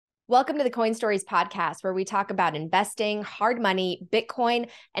Welcome to the Coin Stories podcast, where we talk about investing, hard money, Bitcoin,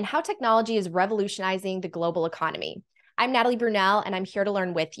 and how technology is revolutionizing the global economy. I'm Natalie Brunell, and I'm here to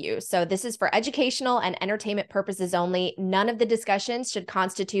learn with you. So this is for educational and entertainment purposes only. None of the discussions should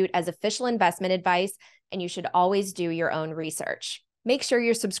constitute as official investment advice, and you should always do your own research. Make sure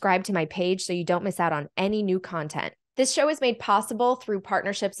you're subscribed to my page so you don't miss out on any new content. This show is made possible through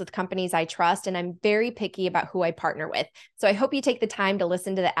partnerships with companies I trust, and I'm very picky about who I partner with. So I hope you take the time to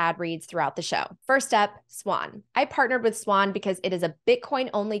listen to the ad reads throughout the show. First up, Swan. I partnered with Swan because it is a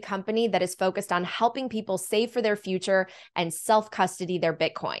Bitcoin-only company that is focused on helping people save for their future and self-custody their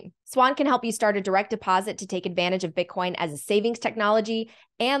Bitcoin. Swan can help you start a direct deposit to take advantage of Bitcoin as a savings technology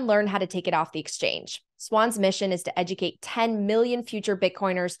and learn how to take it off the exchange. Swan's mission is to educate 10 million future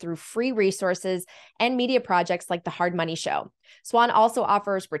Bitcoiners through free resources and media projects like The Hard Money Show. Swan also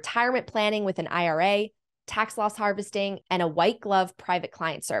offers retirement planning with an IRA, tax loss harvesting, and a white glove private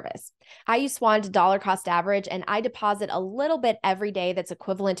client service. I use Swan to dollar cost average, and I deposit a little bit every day that's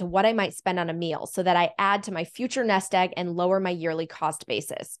equivalent to what I might spend on a meal so that I add to my future nest egg and lower my yearly cost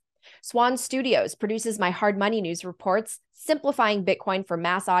basis. Swan Studios produces my hard money news reports, simplifying Bitcoin for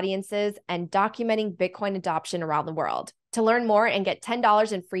mass audiences and documenting Bitcoin adoption around the world. To learn more and get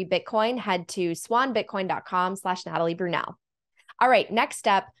 $10 in free Bitcoin, head to swanbitcoin.com/Natalie Brunell. All right, next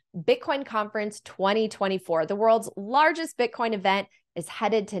up, Bitcoin Conference 2024. The world's largest Bitcoin event is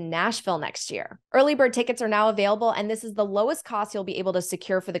headed to Nashville next year. Early bird tickets are now available, and this is the lowest cost you'll be able to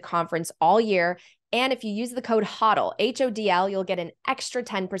secure for the conference all year. And if you use the code HODL, HODL, you'll get an extra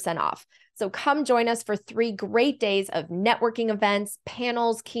 10% off. So come join us for 3 great days of networking events,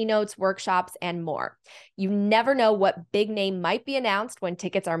 panels, keynotes, workshops, and more. You never know what big name might be announced when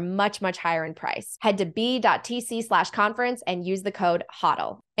tickets are much, much higher in price. Head to b.tc/conference and use the code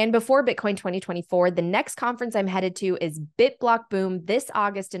HODL. And before Bitcoin 2024, the next conference I'm headed to is BitBlock Boom this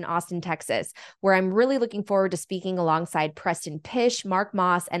August in Austin, Texas, where I'm really looking forward to speaking alongside Preston Pysh, Mark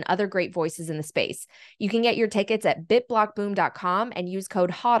Moss, and other great voices in the space. You can get your tickets at bitblockboom.com and use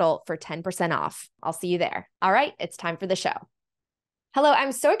code HODL for 10% off. I'll see you there. All right, it's time for the show. Hello,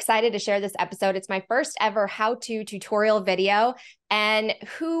 I'm so excited to share this episode. It's my first ever how-to tutorial video, and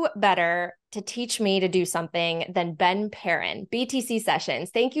who better to teach me to do something than Ben Perrin, BTC Sessions.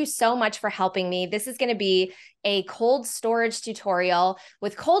 Thank you so much for helping me. This is going to be a cold storage tutorial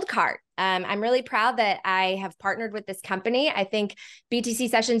with Coldcard. I'm really proud that I have partnered with this company. I think BTC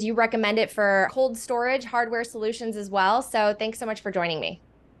Sessions, you recommend it for cold storage hardware solutions as well. So thanks so much for joining me.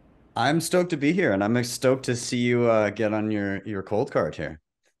 I'm stoked to be here, and I'm stoked to see you get on your Coldcard here.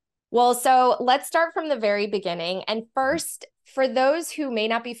 Well, so let's start from the very beginning. And first, for those who may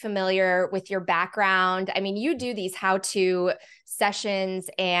not be familiar with your background, I mean, you do these how-to sessions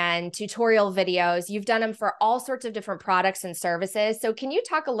and tutorial videos. You've done them for all sorts of different products and services. So can you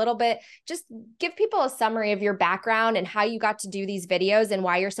talk a little bit, just give people a summary of your background and how you got to do these videos and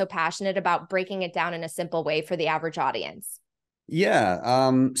why you're so passionate about breaking it down in a simple way for the average audience?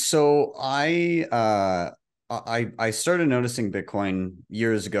 Yeah. So I started noticing Bitcoin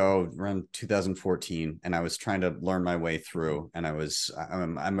years ago, around 2014, and I was trying to learn my way through. And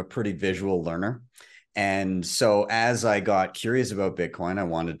I'm a pretty visual learner, and so as I got curious about Bitcoin, I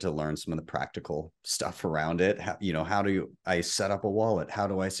wanted to learn some of the practical stuff around it. How do I set up a wallet? How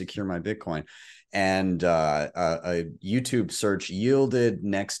do I secure my Bitcoin? And a YouTube search yielded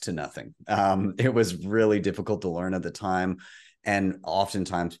next to nothing. It was really difficult to learn at the time. And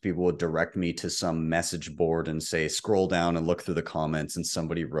oftentimes people would direct me to some message board and say, scroll down and look through the comments. And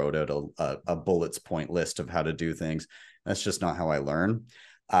somebody wrote out a bullets point list of how to do things. That's just not how I learn.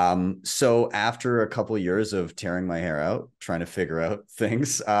 So after a couple of years of tearing my hair out, trying to figure out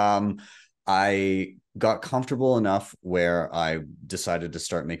things, I got comfortable enough where I decided to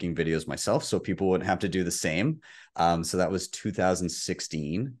start making videos myself so people wouldn't have to do the same. So that was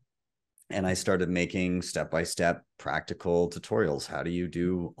 2016. And I started making step-by-step practical tutorials. How do you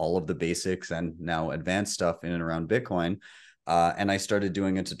do all of the basics and now advanced stuff in and around Bitcoin? And I started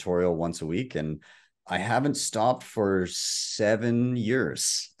doing a tutorial once a week, and I haven't stopped for 7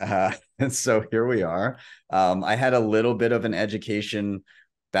 years. And so here we are. I had a little bit of an education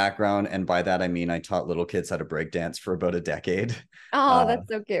background, and by that I mean I taught little kids how to break dance for about a decade. Oh, that's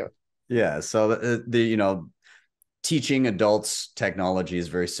so cute. Yeah, so teaching adults technology is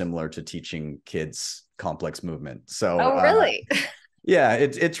very similar to teaching kids complex movement. So really? Yeah,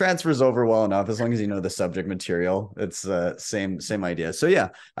 it transfers over well enough as long as you know the subject material. It's same idea. So yeah,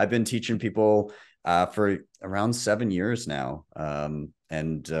 I've been teaching people for around 7 years now,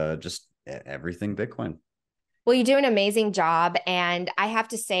 and just everything Bitcoin. Well, you do an amazing job. And I have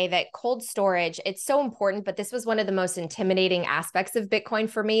to say that cold storage, it's so important, but this was one of the most intimidating aspects of Bitcoin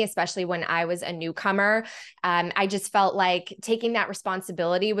for me, especially when I was a newcomer. I just felt like taking that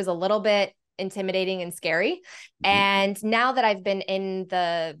responsibility was a little bit intimidating and scary. Mhm. And now that I've been in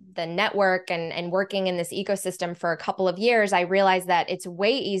the network and working in this ecosystem for a couple of years, I realize that it's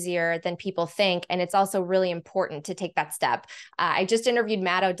way easier than people think. And it's also really important to take that step. I just interviewed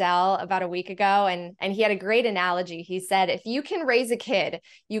Matt Odell about a week ago, and he had a great analogy. He said, if you can raise a kid,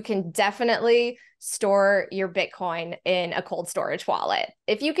 you can definitely store your Bitcoin in a cold storage wallet.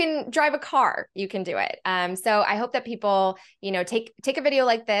 If you can drive a car, you can do it. So I hope that people, take a video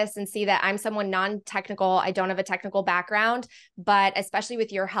like this and see that I'm someone non-technical. I don't have a technical background, but especially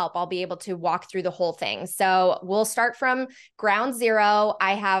with your help, I'll be able to walk through the whole thing. So we'll start from ground zero.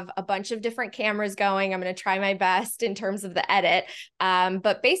 I have a bunch of different cameras going. I'm going to try my best in terms of the edit.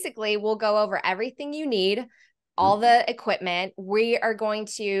 But basically, we'll go over everything you need, all the equipment. We are going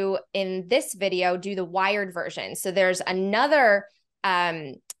to, in this video, do the wired version. So there's another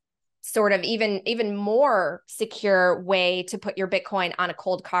sort of even more secure way to put your Bitcoin on a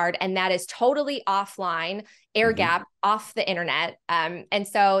Coldcard, and that is totally offline, air gap, off the internet. And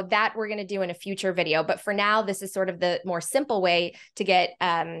so that we're going to do in a future video. But for now, this is sort of the more simple way to get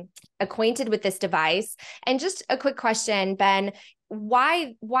acquainted with this device. And just a quick question, Ben,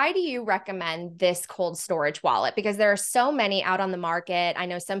 why do you recommend this cold storage wallet? Because there are so many out on the market. I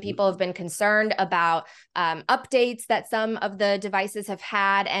know some people have been concerned about updates that some of the devices have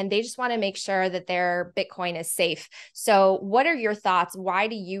had, and they just want to make sure that their Bitcoin is safe. So what are your thoughts? Why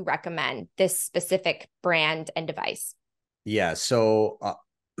do you recommend this specific brand and device? Yeah. So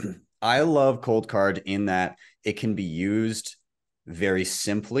I love Coldcard in that it can be used very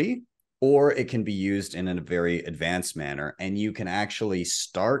simply, or it can be used in a very advanced manner. And you can actually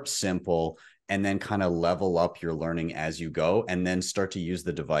start simple and then kind of level up your learning as you go, and then start to use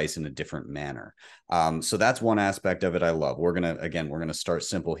the device in a different manner. So that's one aspect of it I love. We're going to start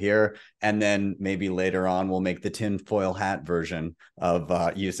simple here. And then maybe later on, we'll make the tinfoil hat version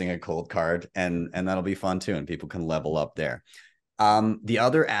of using a Coldcard, and that'll be fun too. And people can level up there. The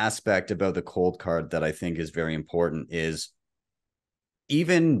other aspect about the Coldcard that I think is very important is,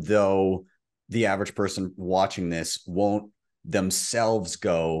 even though the average person watching this won't themselves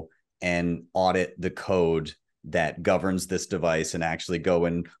go and audit the code that governs this device and actually go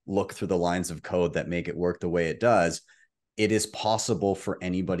and look through the lines of code that make it work the way it does, it is possible for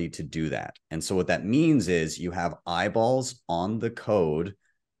anybody to do that. And so what that means is you have eyeballs on the code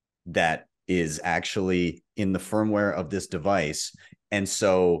that is actually in the firmware of this device. And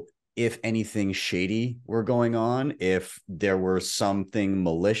so if anything shady were going on, if there were something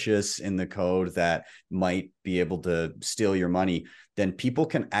malicious in the code that might be able to steal your money, then people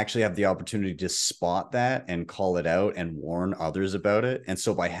can actually have the opportunity to spot that and call it out and warn others about it. And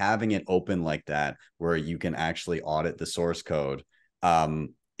so by having it open like that, where you can actually audit the source code,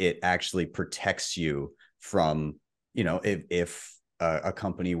 it actually protects you from, if a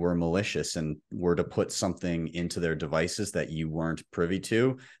company were malicious and were to put something into their devices that you weren't privy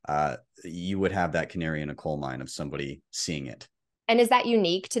to, you would have that canary in a coal mine of somebody seeing it. And is that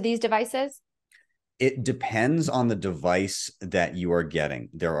unique to these devices? It depends on the device that you are getting.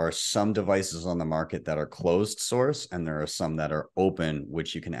 There are some devices on the market that are closed source, and there are some that are open,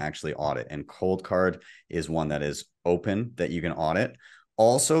 which you can actually audit. And Coldcard is one that is open that you can audit.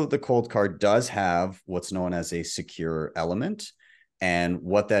 Also, the Coldcard does have what's known as a secure element. And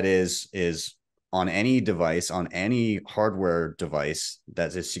what that is on any device, on any hardware device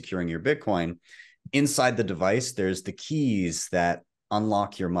that is securing your Bitcoin, inside the device, there's the keys that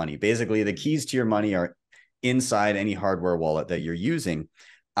unlock your money. Basically, the keys to your money are inside any hardware wallet that you're using.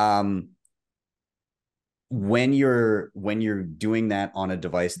 When you're doing that on a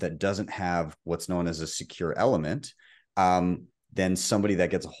device that doesn't have what's known as a secure element, then somebody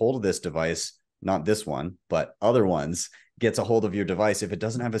that gets a hold of this device, not this one, but other ones, gets a hold of your device. If it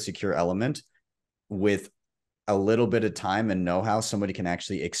doesn't have a secure element, with a little bit of time and know-how, somebody can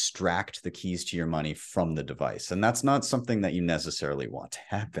actually extract the keys to your money from the device. And that's not something that you necessarily want to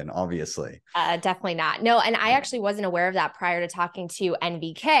happen, obviously. Definitely not. No, and I actually wasn't aware of that prior to talking to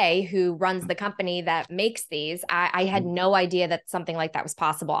NVK, who runs the company that makes these. I had no idea that something like that was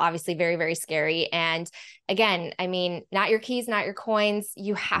possible. Obviously, very, very scary. And again, I mean, not your keys, not your coins.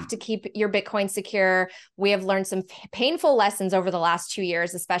 You have to keep your Bitcoin secure. We have learned some painful lessons over the last 2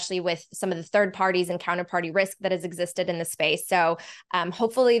 years, especially with some of the third parties and counterparty risk that has existed in the space. So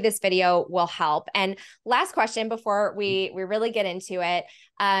hopefully this video will help. And last question before we really get into it.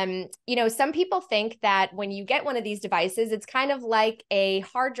 Some people think that when you get one of these devices, it's kind of like a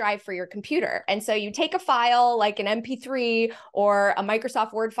hard drive for your computer. And so you take a file like an MP3 or a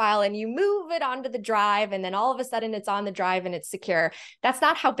Microsoft Word file and you move it onto the drive, and then all of a sudden it's on the drive and it's secure. That's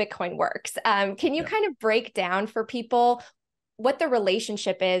not how Bitcoin works. Can you kind of break down for people what the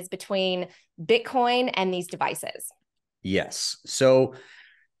relationship is between Bitcoin and these devices? Yes. So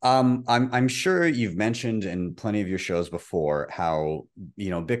I'm sure you've mentioned in plenty of your shows before how,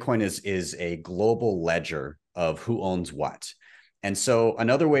 Bitcoin is a global ledger of who owns what. And so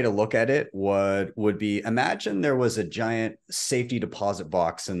another way to look at it would be, imagine there was a giant safety deposit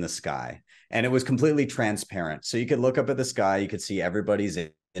box in the sky and it was completely transparent. So you could look up at the sky, you could see everybody's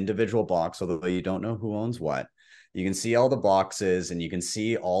individual box, although you don't know who owns what. You can see all the boxes and you can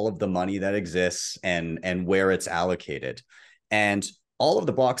see all of the money that exists and where it's allocated. And all of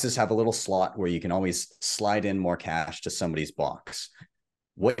the boxes have a little slot where you can always slide in more cash to somebody's box.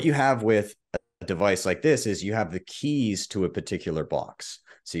 What you have with a device like this is you have the keys to a particular box.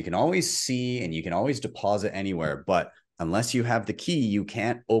 So you can always see and you can always deposit anywhere, but unless you have the key, you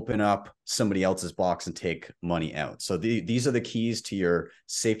can't open up somebody else's box and take money out. So these are the keys to your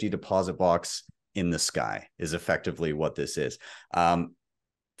safety deposit box in the sky, is effectively what this is.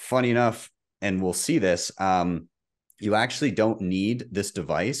 Funny enough, and we'll see this, you actually don't need this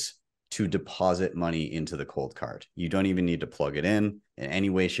device to deposit money into the Coldcard. You don't even need to plug it in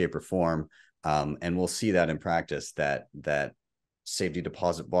any way, shape, or form. And we'll see that in practice, that safety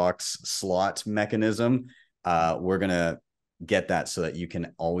deposit box slot mechanism. We're going to get that so that you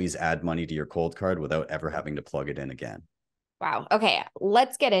can always add money to your Coldcard without ever having to plug it in again. Wow. Okay,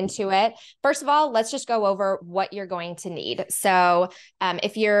 let's get into it. First of all, let's just go over what you're going to need. So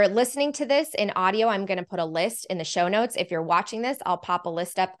if you're listening to this in audio, I'm going to put a list in the show notes. If you're watching this, I'll pop a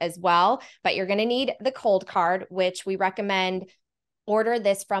list up as well. But you're going to need the Coldcard, which we recommend order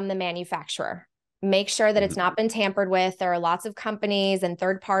this from the manufacturer. Make sure that it's not been tampered with. There are lots of companies and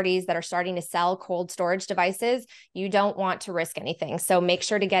third parties that are starting to sell cold storage devices. You don't want to risk anything. So make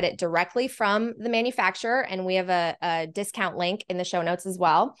sure to get it directly from the manufacturer. And we have a discount link in the show notes as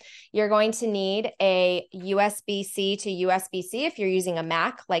well. You're going to need a USB-C to USB-C if you're using a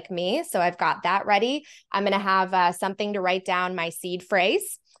Mac like me. So I've got that ready. I'm going to have something to write down my seed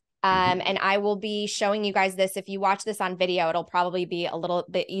phrase. And I will be showing you guys this. If you watch this on video, it'll probably be a little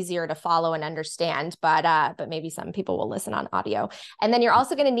bit easier to follow and understand, but maybe some people will listen on audio. And then you're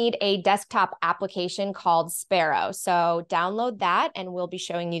also going to need a desktop application called Sparrow. So download that and we'll be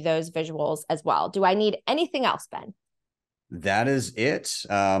showing you those visuals as well. Do I need anything else, Ben? That is it.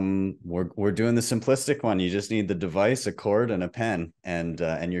 We're doing the simplistic one. You just need the device, a cord, and a pen, and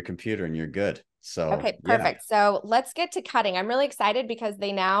your computer, and you're good. So okay, perfect. Yeah. So let's get to cutting. I'm really excited because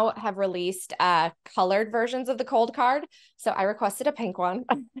they now have released colored versions of the Coldcard. So I requested a pink one.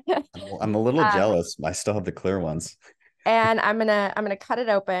 I'm a little jealous. I still have the clear ones. And I'm gonna cut it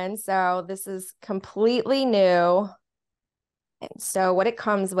open. So this is completely new. And so what it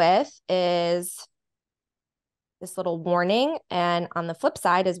comes with is this little warning. And on the flip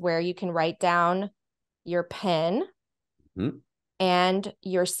side is where you can write down your PIN. And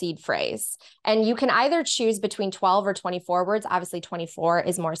your seed phrase. And you can either choose between 12 or 24 words. Obviously 24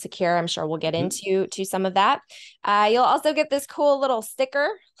 is more secure. I'm sure we'll get into some of that. You'll also get this cool little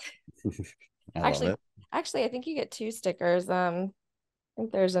sticker. Actually, I think you get 2 stickers. I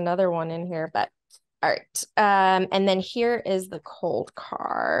think there's another one in here, but all right. And then here is the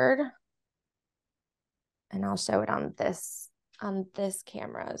Coldcard. And I'll show it on this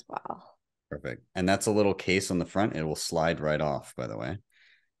camera as well. Perfect. And that's a little case on the front. It will slide right off, by the way.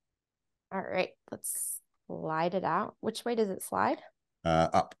 All right. Let's slide it out. Which way does it slide?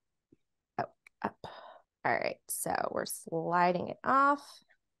 Up. Oh, up. All right. So we're sliding it off.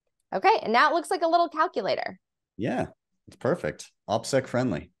 Okay. And now it looks like a little calculator. Yeah. It's perfect. OPSEC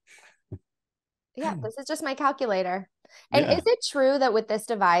friendly. Yeah. This is just my calculator. And is it true that with this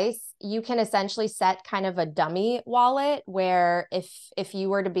device, you can essentially set kind of a dummy wallet where if you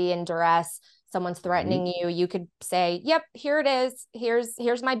were to be in duress, someone's threatening you, you could say, yep, here it is.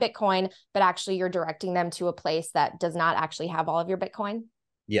 Here's my Bitcoin, but actually you're directing them to a place that does not actually have all of your Bitcoin?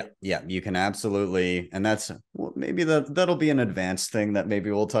 Yeah, you can absolutely. And that's maybe that'll be an advanced thing that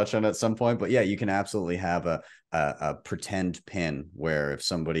maybe we'll touch on at some point. But yeah, you can absolutely have a pretend PIN where if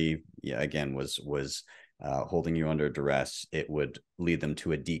somebody, again, was holding you under duress, it would lead them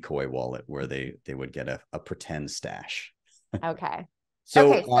to a decoy wallet where they would get a pretend stash. Okay.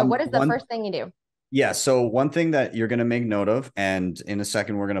 So what is the first thing you do? Yeah. So one thing that you're going to make note of, and in a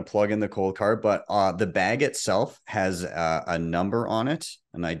second, we're going to plug in the Coldcard, but the bag itself has a number on it,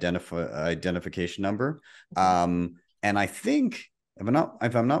 an identification number. And I think,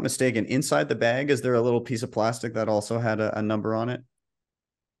 if I'm not mistaken, inside the bag, is there a little piece of plastic that also had a number on it?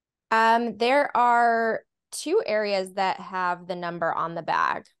 There are two areas that have the number on the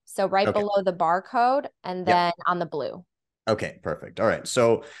bag. So right Okay. below the barcode and Yep. then on the blue. Okay, perfect. All right.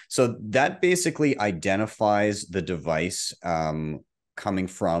 So that basically identifies the device coming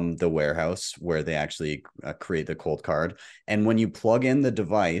from the warehouse where they actually create the Coldcard. And when you plug in the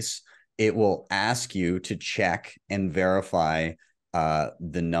device, it will ask you to check and verify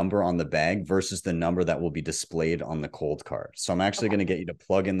the number on the bag versus the number that will be displayed on the Coldcard. So I'm actually going to get you to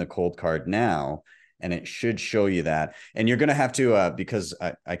plug in the Coldcard now, and it should show you that. And you're going to have to, because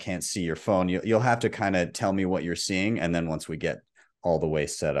I can't see your phone, you'll have to kind of tell me what you're seeing. And then once we get all the way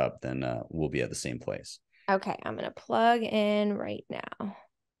set up, then we'll be at the same place. Okay, I'm going to plug in right now.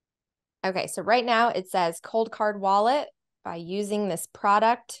 Okay, so right now it says Coldcard wallet. By using this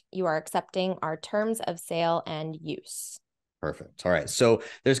product, you are accepting our terms of sale and use. Perfect. All right. So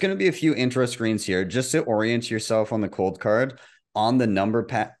there's going to be a few intro screens here just to orient yourself on the Coldcard. On the number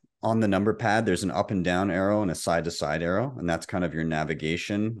pad, there's an up and down arrow and a side to side arrow, and that's kind of your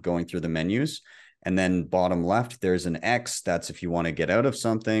navigation going through the menus. And then bottom left, there's an X. That's if you want to get out of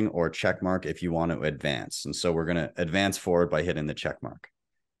something, or check mark if you want to advance. And so we're going to advance forward by hitting the check mark.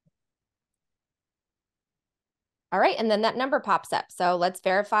 All right, and then that number pops up. So let's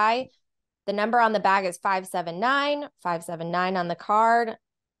verify. The number on the bag is 579, 579 on the card,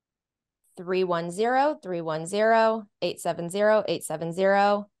 310, 310, 870,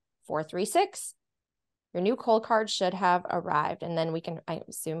 870, 436. Your new Coldcard should have arrived. And then we can, I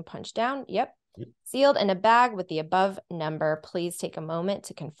assume, punch down. Yep. Sealed in a bag with the above number. Please take a moment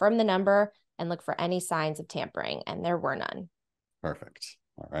to confirm the number and look for any signs of tampering. And there were none. Perfect.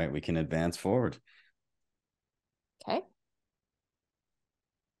 All right, we can advance forward. Okay.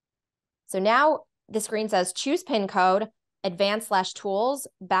 So now the screen says choose PIN code, advanced/tools,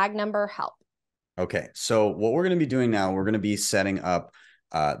 bag number, help. Okay, so what we're going to be doing now, we're going to be setting up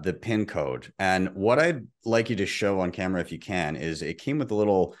the PIN code. And what I'd like you to show on camera, if you can, is it came with a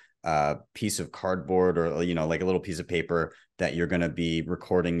little piece of cardboard, or, you know, like a little piece of paper that you're going to be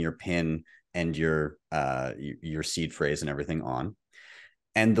recording your PIN and your seed phrase and everything on.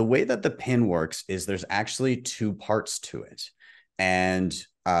 And the way that the PIN works is there's actually two parts to it. And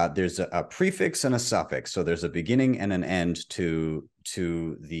there's a prefix and a suffix. So there's a beginning and an end to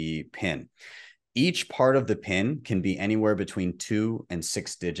the PIN. Each part of the PIN can be anywhere between 2 and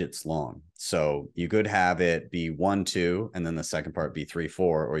 6 digits long. So you could have it be 1, 2, and then the second part be 3,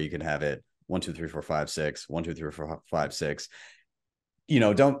 4, or you could have it 1, 2, 3, 4, 5, 6, 1, 2, 3, 4, 5, 6. You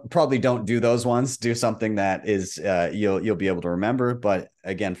know, don't do those ones. Do something that is you'll be able to remember. But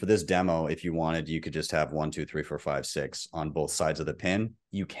again, for this demo, if you wanted, you could just have 1, 2, 3, 4, 5, 6 on both sides of the PIN.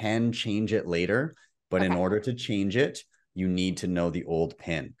 You can change it later, but in order to change it, you need to know the old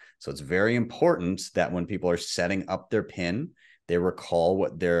PIN. So it's very important that when people are setting up their PIN, they recall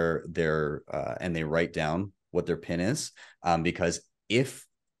what their and they write down what their PIN is, because if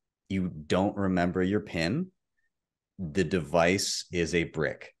you don't remember your PIN, the device is a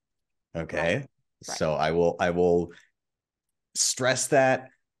brick. Okay. Right. So I will stress that.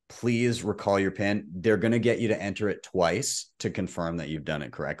 Please recall your PIN. They're going to get you to enter it twice to confirm that you've done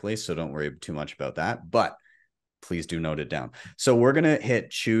it correctly. So don't worry too much about that, but please do note it down. So we're going to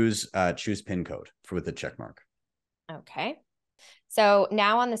hit choose PIN code with the check mark. Okay. So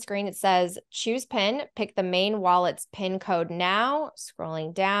now on the screen, it says choose PIN, pick the main wallet's PIN code now,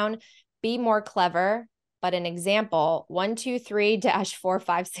 scrolling down, be more clever, but an example,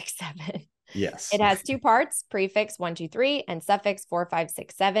 123-4567. Yes. It has two parts, prefix 123 and suffix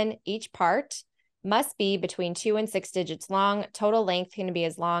 4567. Each part must be between 2 and 6 digits long. Total length can be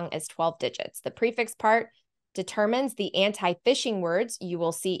as long as 12 digits. The prefix part determines the anti-phishing words you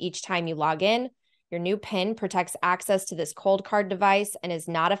will see each time you log in. Your new PIN protects access to this Coldcard device and is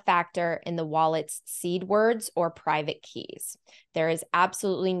not a factor in the wallet's seed words or private keys. There is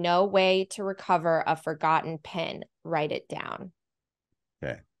absolutely no way to recover a forgotten PIN. Write it down.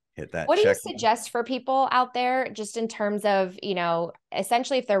 Okay. Hit that. What do you suggest for people out there, just in terms of, you know,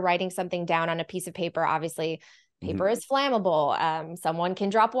 essentially if they're writing something down on a piece of paper, obviously paper is flammable. Someone can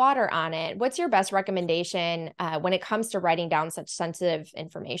drop water on it. What's your best recommendation when it comes to writing down such sensitive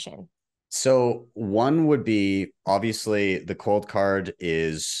information? So one would be, obviously the Coldcard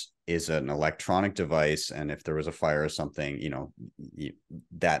is an electronic device, and if there was a fire or something, you know,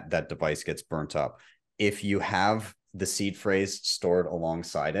 that device gets burnt up. If you have the seed phrase stored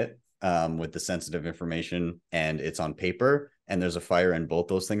alongside it, with the sensitive information and it's on paper and there's a fire and both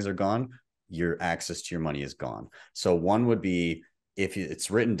those things are gone, your access to your money is gone. So one would be, if it's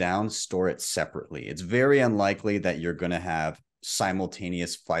written down, store it separately. It's very unlikely that you're going to have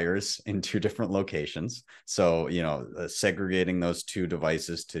simultaneous fires in two different locations. So, segregating those two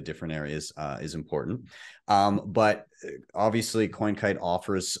devices to different areas is important. But obviously, Coinkite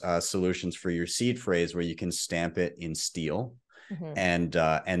offers solutions for your seed phrase where you can stamp it in steel, and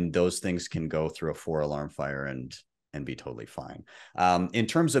those things can go through a 4-alarm fire and be totally fine. In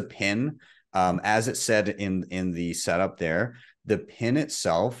terms of PIN, as it said in the setup there, the PIN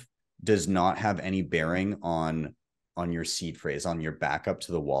itself does not have any bearing on your seed phrase, on your backup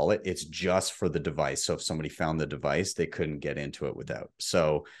to the wallet. It's just for the device. So if somebody found the device, they couldn't get into it without.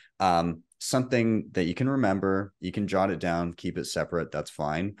 So something that you can remember, you can jot it down, keep it separate. That's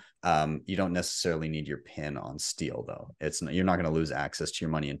fine. You don't necessarily need your PIN on steel though. You're not going to lose access to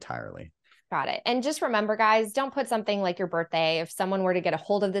your money entirely. Got it. And just remember, guys, don't put something like your birthday. If someone were to get a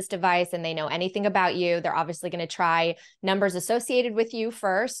hold of this device and they know anything about you, they're obviously going to try numbers associated with you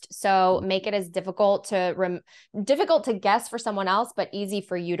first. So make it as difficult to guess for someone else, but easy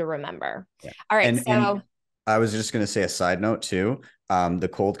for you to remember. Yeah. All right. And I was just going to say a side note too. The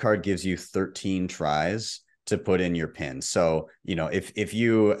Coldcard gives you 13 tries to put in your PIN. So, if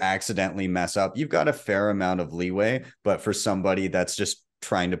you accidentally mess up, you've got a fair amount of leeway, but for somebody that's just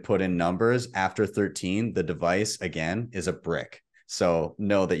trying to put in numbers, after 13, the device again is a brick. So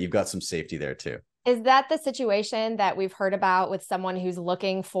know that you've got some safety there too. Is that the situation that we've heard about with someone who's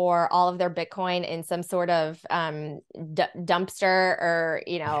looking for all of their Bitcoin in some sort of dumpster or,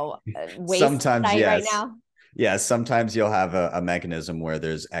 waste sometimes, site yes. Right now? Yeah, sometimes you'll have a mechanism where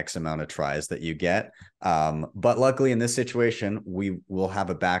there's X amount of tries that you get. But luckily in this situation, we will have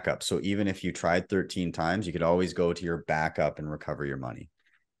a backup. So even if you tried 13 times, you could always go to your backup and recover your money.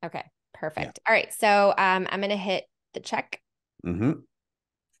 Okay, perfect. Yeah. All right. So I'm going to hit the check.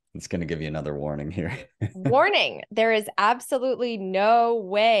 It's going to give you another warning here. Warning. There is absolutely no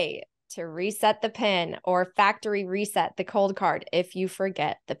way to reset the PIN or factory reset the Coldcard if you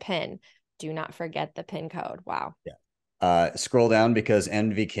forget the PIN. Do not forget the PIN code. Wow. Yeah. Scroll down because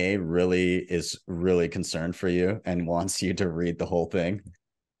NVK is really concerned for you and wants you to read the whole thing.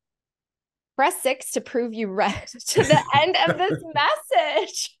 Press 6 to prove you read to the end of this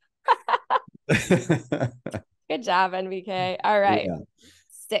message. Good job, NVK. All right. Yeah.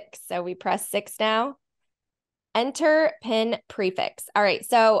 6. So we press 6 now. Enter PIN prefix. All right.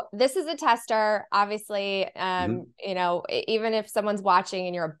 So this is a tester. Obviously, even if someone's watching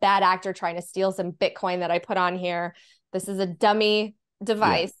and you're a bad actor trying to steal some Bitcoin that I put on here, this is a dummy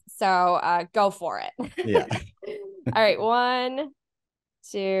device. Yeah. So go for it. Yeah. All right. 1,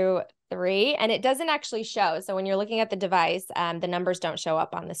 2, 3. And it doesn't actually show. So when you're looking at the device, the numbers don't show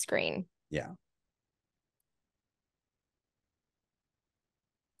up on the screen. Yeah.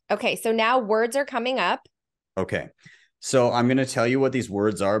 Okay. So now words are coming up. Okay. So I'm going to tell you what these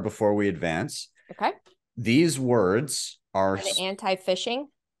words are before we advance. Okay. These words are anti-phishing.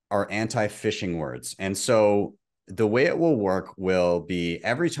 Are anti-phishing words. And so the way it will work will be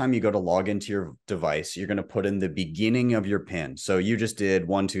every time you go to log into your device, you're going to put in the beginning of your PIN. So you just did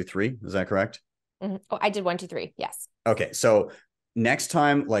 1, 2, 3. Is that correct? Oh, I did 1, 2, 3. Yes. Okay. So next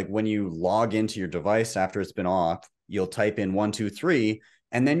time, like when you log into your device after it's been off, you'll type in 1, 2, 3,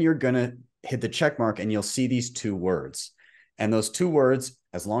 and then you're going to hit the check mark and you'll see these 2 words. And those 2 words,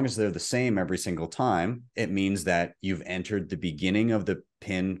 as long as they're the same every single time, it means that you've entered the beginning of the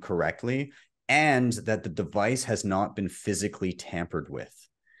PIN correctly and that the device has not been physically tampered with.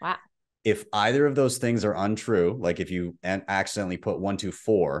 Wow. If either of those things are untrue, like if you accidentally put 1, 2,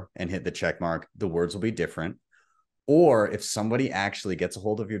 4 and hit the check mark, the words will be different. Or if somebody actually gets a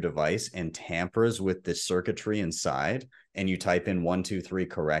hold of your device and tampers with the circuitry inside and you type in 1, 2, 3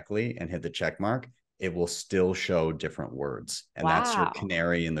 correctly and hit the check mark, it will still show different words. And that's your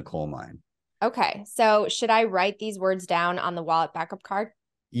canary in the coal mine. Okay. So should I write these words down on the wallet backup card?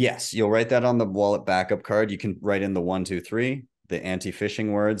 Yes, you'll write that on the wallet backup card. You can write in the 1, 2, 3, the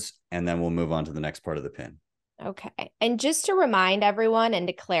anti-phishing words, and then we'll move on to the next part of the PIN. Okay. And just to remind everyone and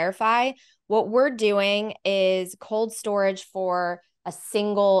to clarify, what we're doing is cold storage for a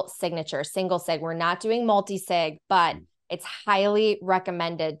single signature, single sig. We're not doing multi-sig, but it's highly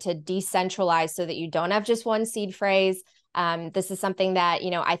recommended to decentralize so that you don't have just one seed phrase. This is something that,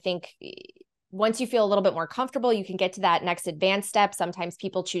 I think once you feel a little bit more comfortable, you can get to that next advanced step. Sometimes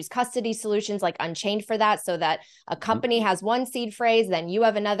people choose custody solutions like Unchained for that, so that a company has one seed phrase, then you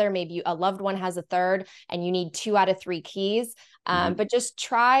have another, maybe a loved one has a third, and you need 2 out of 3 keys. But just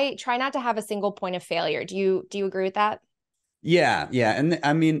try not to have a single point of failure. Do you agree with that? Yeah, yeah. And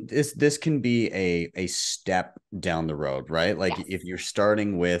I mean, this can be a step down the road, right? Like Yes. if you're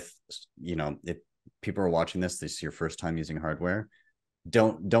starting with, if people are watching this is your first time using hardware,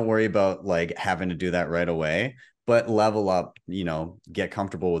 don't worry about like having to do that right away, but level up, get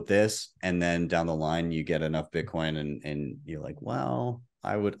comfortable with this, and then down the line you get enough Bitcoin and you're like, well,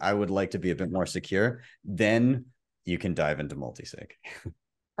 I would like to be a bit more secure. Then you can dive into multisig.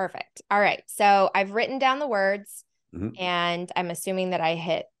 Perfect. All right. So I've written down the words Mhm. and I'm assuming that I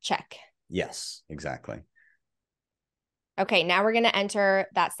hit check. Yes, exactly. Okay. Now we're going to enter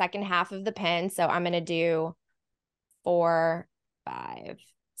that second half of the pin. So I'm going to do 4, 5,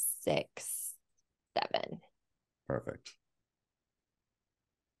 6, 7. Perfect.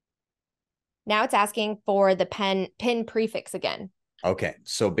 Now it's asking for the pin prefix again. Okay.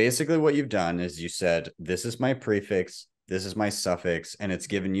 So basically what you've done is you said, this is my prefix, this is my suffix, and it's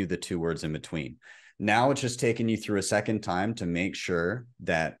given you the two words in between. Now it's just taking you through a second time to make sure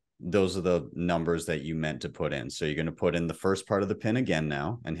that those are the numbers that you meant to put in. So you're going to put in the first part of the pin again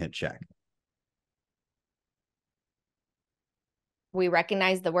now and hit check. We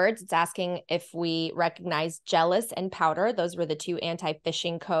recognize the words. It's asking if we recognize jealous and powder. Those were the two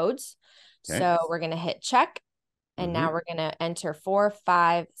anti-phishing codes. Okay. So we're going to hit check. And now we're going to enter 4,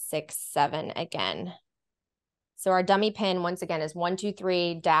 5, 6, 7 again. So our dummy pin, once again, is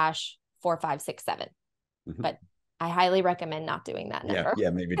 123 dash 4, 5, 6, 7. But I highly recommend not doing that number.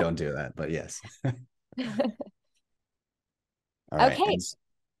 Yeah, maybe don't do that, but yes. All right. Okay. And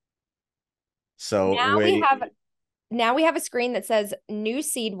so Now we have a screen that says new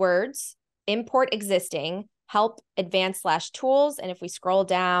seed words, import existing, help advanced / tools. And if we scroll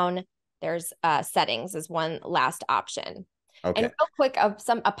down, there's settings as one last option. Okay. And real quick,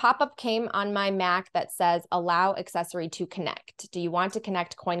 a pop-up came on my Mac that says allow accessory to connect. Do you want to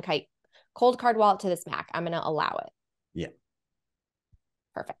connect Coinkite Coldcard wallet to this Mac? I'm going to allow it. Yeah.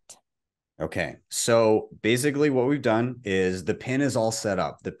 Perfect. Okay. So basically what we've done is the pin is all set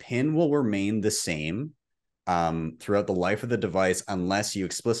up. The pin will remain the same throughout the life of the device unless you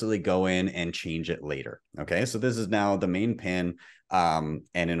explicitly go in and change it later. Okay. So this is now the main pin. And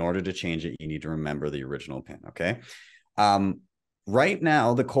in order to change it, you need to remember the original pin. Okay. Right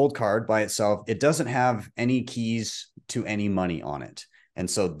now, the Coldcard by itself, it doesn't have any keys to any money on it. And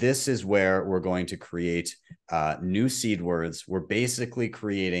so this is where we're going to create new seed words. We're basically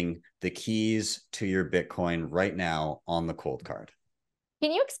creating the keys to your Bitcoin right now on the Coldcard.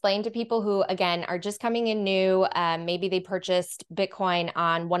 Can you explain to people who, again, are just coming in new, maybe they purchased Bitcoin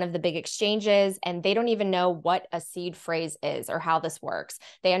on one of the big exchanges and they don't even know what a seed phrase is or how this works?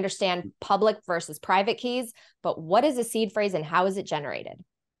 They understand public versus private keys, but what is a seed phrase and how is it generated?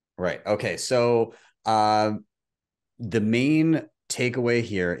 Right. Okay. So the main takeaway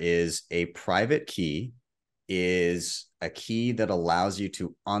here is a private key is a key that allows you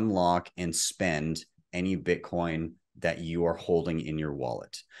to unlock and spend any Bitcoin that you are holding in your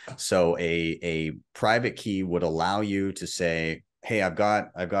wallet. So a private key would allow you to say, hey, I've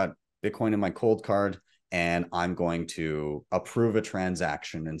got Bitcoin in my Coldcard and I'm going to approve a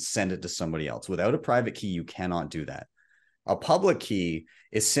transaction and send it to somebody else. Without a private key, you cannot do that. A public key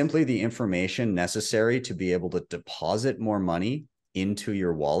is simply the information necessary to be able to deposit more money into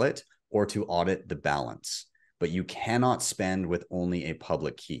your wallet or to audit the balance. But you cannot spend with only a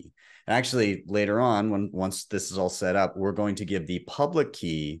public key. And actually, later on, once this is all set up, we're going to give the public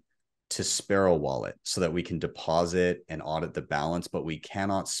key to Sparrow wallet so that we can deposit and audit the balance, but we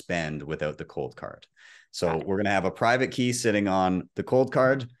cannot spend without the Coldcard. So we're going to have a private key sitting on the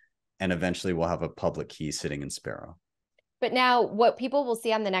Coldcard, and eventually we'll have a public key sitting in Sparrow. But now what people will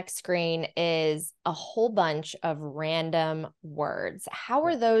see on the next screen is a whole bunch of random words. How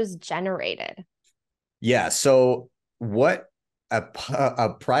are those generated? Yeah. So what a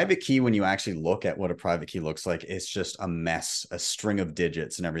private key, when you actually look at what a private key looks like, it's just a mess, a string of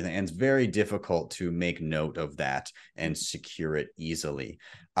digits and everything. And it's very difficult to make note of that and secure it easily.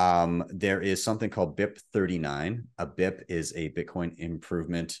 There is something called BIP 39. A BIP is a Bitcoin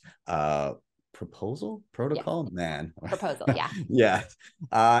improvement protocol. Man. Proposal. Yeah. Yeah.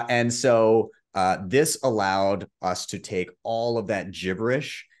 And so this allowed us to take all of that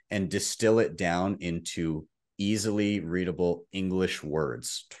gibberish and distill it down into easily readable English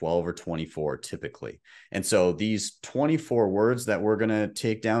words, 12 or 24 typically. And so these 24 words that we're going to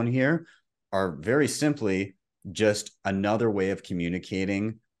take down here are very simply just another way of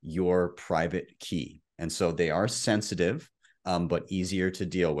communicating your private key. And so they are sensitive, but easier to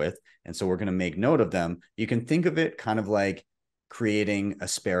deal with. And so we're going to make note of them. You can think of it kind of like creating a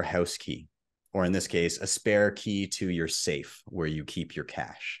spare house key, or in this case, a spare key to your safe where you keep your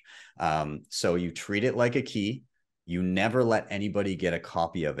cash. So you treat it like a key. You never let anybody get a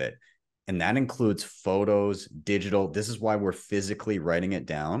copy of it. And that includes photos, digital. This is why we're physically writing it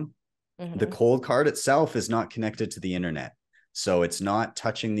down. The Coldcard itself is not connected to the internet. So it's not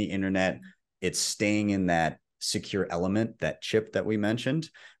touching the internet. It's staying in that secure element, that chip that we mentioned.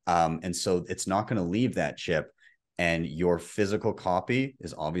 And so it's not going to leave that chip. And your physical copy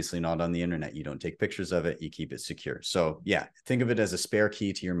is obviously not on the internet. You don't take pictures of it. You keep it secure. So yeah, think of it as a spare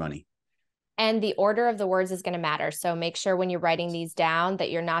key to your money. And the order of the words is going to matter. So make sure when you're writing these down that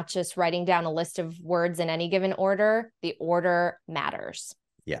you're not just writing down a list of words in any given order. The order matters.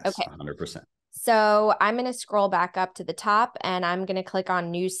 Yes, okay. 100%. So I'm going to scroll back up to the top and I'm going to click on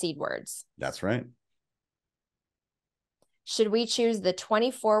new seed words. That's right. Should we choose the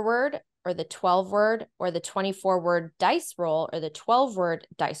 24 word or the 12 word or the 24 word dice roll or the 12 word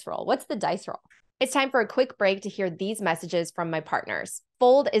dice roll? What's the dice roll? It's time for a quick break to hear these messages from my partners.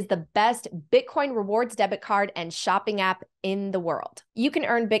 Fold is the best Bitcoin rewards debit card and shopping app in the world. You can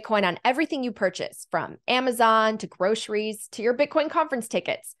earn Bitcoin on everything you purchase, from Amazon to groceries to your Bitcoin conference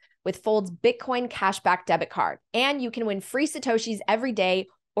tickets, with Fold's Bitcoin cashback debit card. And you can win free Satoshis every day,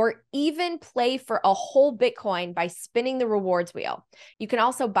 or even play for a whole Bitcoin by spinning the rewards wheel. You can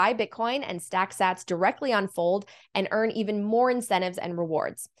also buy Bitcoin and stack sats directly on Fold and earn even more incentives and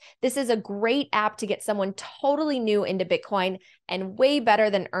rewards. This is a great app to get someone totally new into Bitcoin, and way better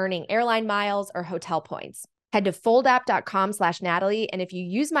than earning airline miles or hotel points. Head to foldapp.com/Natalie, and if you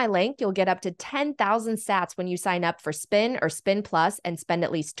use my link, you'll get up to 10,000 sats when you sign up for Spin or Spin Plus and spend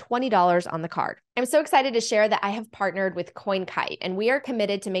at least $20 on the card. I'm so excited to share that I have partnered with Coinkite, and we are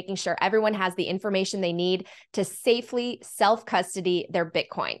committed to making sure everyone has the information they need to safely self-custody their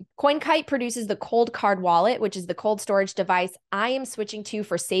Bitcoin. Coinkite produces the Coldcard wallet, which is the cold storage device I am switching to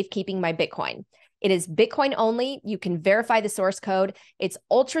for safekeeping my Bitcoin. It is Bitcoin only. You can verify the source code. It's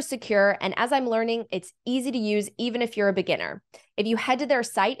ultra secure. And as I'm learning, it's easy to use even if you're a beginner. If you head to their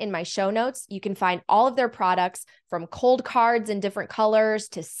site in my show notes, you can find all of their products, from cold cards in different colors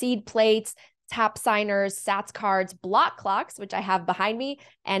to seed plates, tap signers, sats cards, block clocks, which I have behind me,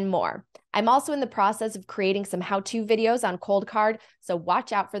 and more. I'm also in the process of creating some how-to videos on Coldcard, so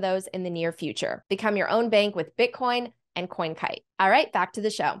watch out for those in the near future. Become your own bank with Bitcoin and Coinkite. All right, back to the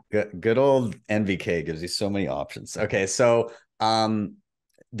show. Good old NVK gives you so many options. Okay, so the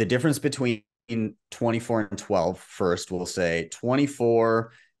difference between 24 and 12, first, we'll say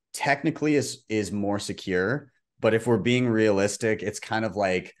 24 technically is more secure, but if we're being realistic, it's kind of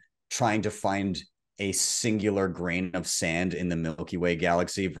like trying to find a singular grain of sand in the Milky Way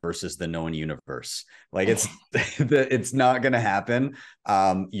galaxy versus the known universe. Like it's not going to happen.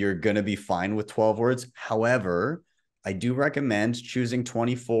 You're going to be fine with 12 words. However, I do recommend choosing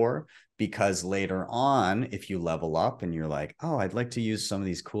 24, because later on, if you level up and you're like, oh, I'd like to use some of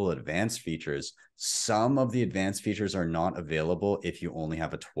these cool advanced features, some of the advanced features are not available if you only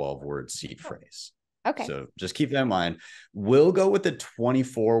have a 12-word seed phrase. Okay. So just keep that in mind. We'll go with the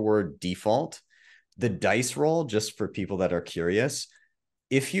 24-word default. The dice roll, just for people that are curious,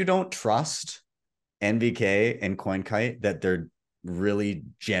 if you don't trust NVK and Coinkite that they're really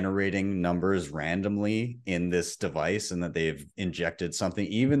generating numbers randomly in this device and that they've injected something,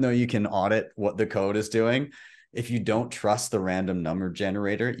 even though you can audit what the code is doing, if you don't trust the random number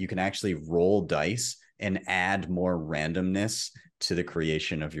generator, you can actually roll dice and add more randomness to the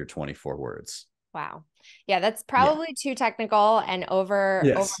creation of your 24 words. Wow. Yeah, that's probably too technical and over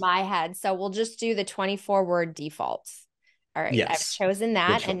my head. So we'll just do the 24 word defaults. All right. I've chosen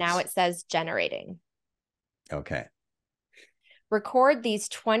that. And now it says generating. Okay. Record these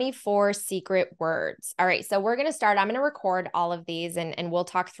 24 secret words. All right, so we're going to start. I'm going to record all of these and we'll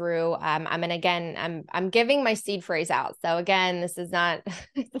talk through. I'm giving my seed phrase out. So again, this is not,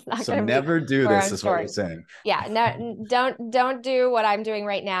 so never do this is what you're saying. Yeah, no, don't do what I'm doing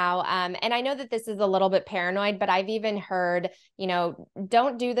right now. And I know that this is a little bit paranoid, but I've even heard,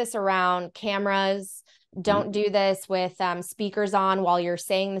 don't do this around cameras. Don't do this with speakers on while you're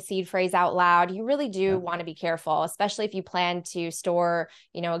saying the seed phrase out loud. You really do want to be careful, especially if you plan to store,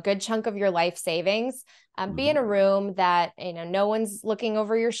 a good chunk of your life savings. Be in a room that, no one's looking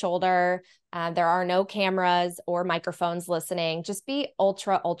over your shoulder. There are no cameras or microphones listening. Just be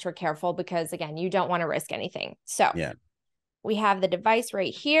ultra, ultra careful, because again, you don't want to risk anything. So we have the device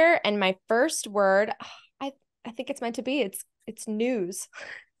right here. And my first word, I think it's meant to be, it's news.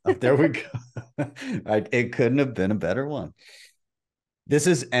 Oh, there we go. It couldn't have been a better one. This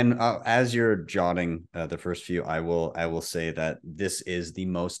is, and as you're jotting the first few, I will say that this is the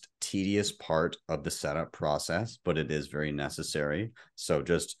most tedious part of the setup process, but it is very necessary. So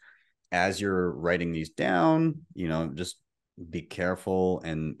just as you're writing these down, just be careful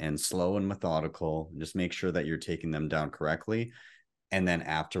and slow and methodical. Just make sure that you're taking them down correctly. And then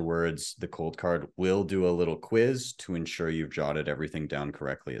afterwards, the Coldcard will do a little quiz to ensure you've jotted everything down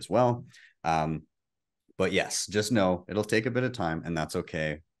correctly as well. But yes, just know it'll take a bit of time, and that's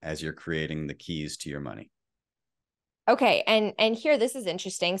okay as you're creating the keys to your money. Okay, and here, this is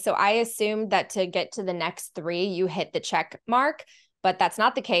interesting. So I assumed that to get to the next three, you hit the check mark, but that's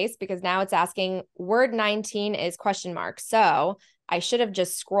not the case because now it's asking word 19 is question mark. So I should have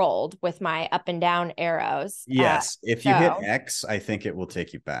just scrolled with my up and down arrows. Yes, if you hit X, I think it will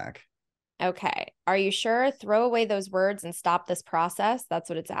take you back. Okay. Are you sure? Throw away those words and stop this process. That's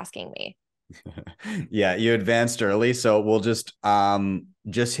what it's asking me. Yeah, you advanced early, so we'll just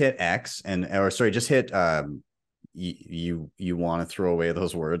hit X just hit you want to throw away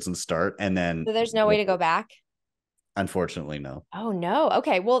those words and start, and then so there's no way to go back. Unfortunately, no. Oh no.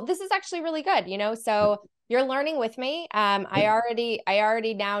 Okay. Well, this is actually really good, so you're learning with me. I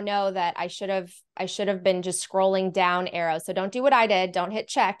already now know that I should have been just scrolling down arrows. So don't do what I did. Don't hit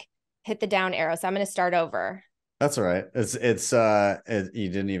check, hit the down arrow. So I'm going to start over. That's all right.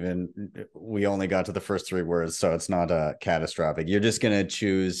 We only got to the first three words, so it's not catastrophic. You're just going to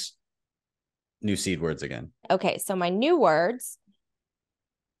choose new seed words again. Okay. So my new words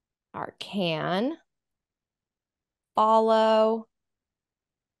are can, follow,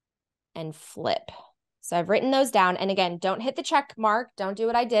 and flip. So I've written those down. And again, don't hit the check mark. Don't do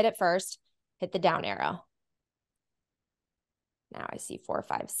what I did at first. Hit the down arrow. Now I see 4,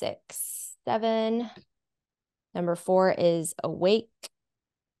 5, 6, 7. Number 4 is awake.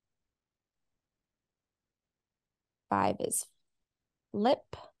 5 is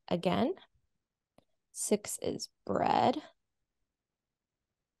flip again. 6 is bread.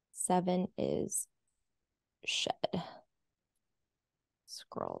 7 is shed.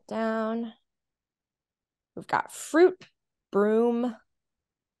 Scroll down. We've got fruit, broom,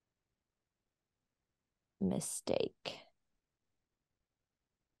 mistake.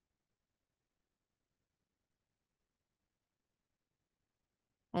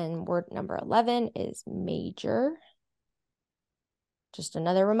 And word number 11 is major. Just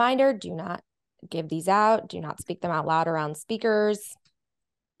another reminder, do not give these out. Do not speak them out loud around speakers.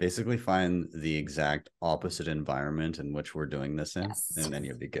 Basically find the exact opposite environment in which we're doing this in, yes. And then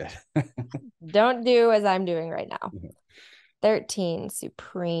you'll be good. Don't do as I'm doing right now. 13,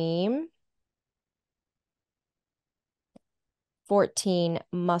 supreme. 14,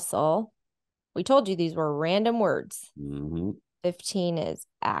 muscle. We told you these were random words. 15 is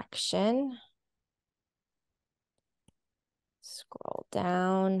action. Scroll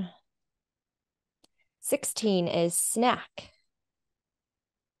down. 16 is snack.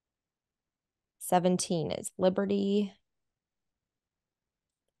 17 is liberty.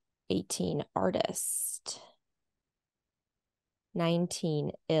 18, artist.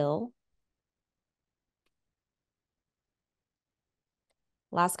 19, ill.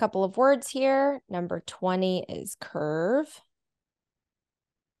 Last couple of words here. Number 20 is curve.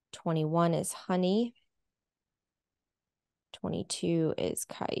 21 is honey. 22 is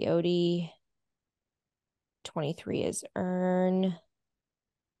coyote. 23 is earn.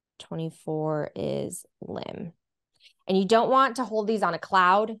 24 is limb. And you don't want to hold these on a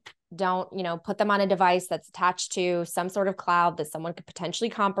cloud. Don't, put them on a device that's attached to some sort of cloud that someone could potentially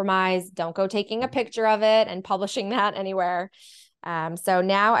compromise. Don't go taking a picture of it and publishing that anywhere. So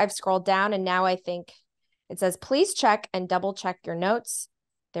now I've scrolled down and now I think it says, please check and double check your notes.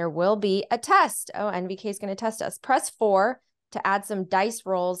 There will be a test. Oh, NVK is going to test us. Press 4 to add some dice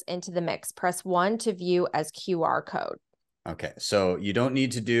rolls into the mix. Press 1 to view as QR code. Okay, so you don't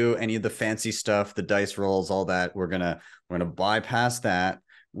need to do any of the fancy stuff, the dice rolls, all that. We're gonna bypass that.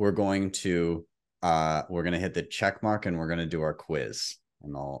 We're going to hit the check mark and we're gonna do our quiz,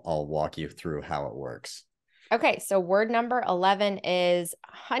 and I'll walk you through how it works. Okay, so word number 11 is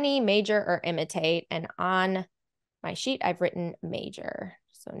honey, major, or imitate, and on my sheet I've written major.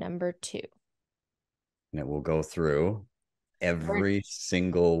 So number 2. And it will go through every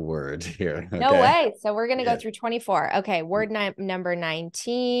single word here. Okay? No way. So we're going to go through 24. Okay. Word number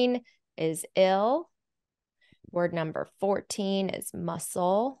 19 is ill. Word number 14 is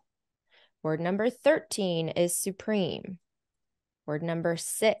muscle. Word number 13 is supreme. Word number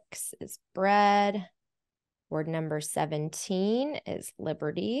 6 is bread. Word number 17 is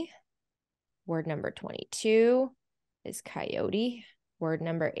liberty. Word number 22 is coyote. Word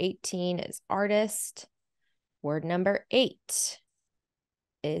number 18 is artist. Word number 8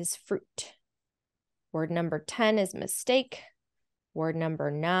 is fruit. Word number 10 is mistake. Word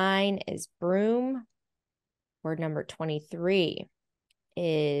number 9 is broom. Word number 23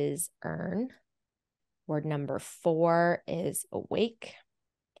 is earn. Word number 4 is awake.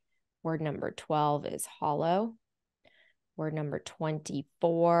 Word number 12 is hollow. Word number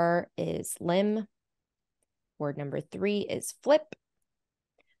 24 is limb. Word number 3 is flip.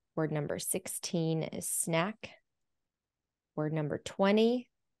 Word number 16 is snack. Word number 20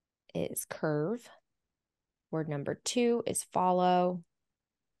 is curve. Word number 2 is follow.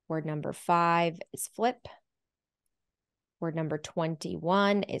 Word number 5 is flip. Word number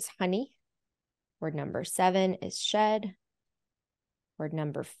 21 is honey. Word number 7 is shed. Word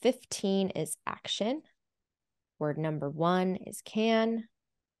number 15 is action. Word number 1 is can.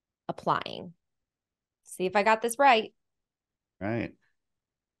 Applying. See if I got this right. Right.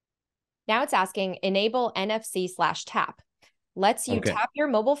 Now it's asking enable NFC/tap. Lets you tap your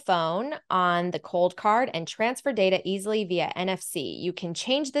mobile phone on the Coldcard and transfer data easily via NFC. You can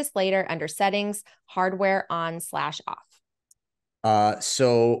change this later under settings, hardware on/off.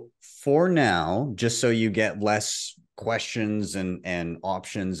 So for now, just so you get less questions and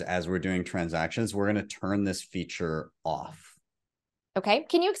options as we're doing transactions, we're going to turn this feature off. Okay.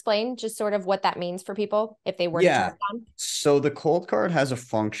 Can you explain just sort of what that means for people if they were to turn it on? So the Coldcard has a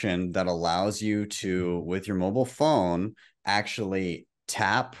function that allows you to, with your mobile phone, actually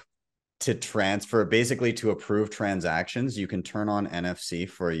tap to transfer, basically to approve transactions. You can turn on NFC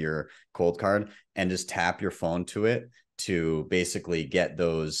for your Coldcard and just tap your phone to it to basically get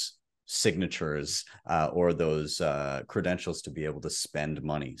those signatures or those credentials to be able to spend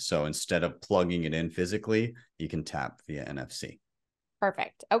money. So instead of plugging it in physically, you can tap via NFC.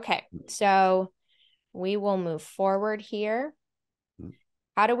 Perfect. Okay. So we will move forward here.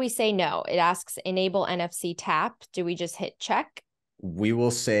 How do we say no? It asks enable NFC tap. Do we just hit check? We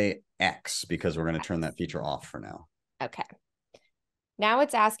will say X because we're going to turn that feature off for now. Okay. Now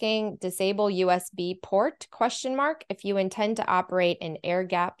it's asking disable USB port ? If you intend to operate in air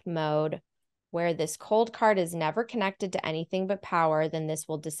gap mode where this Coldcard is never connected to anything but power, then this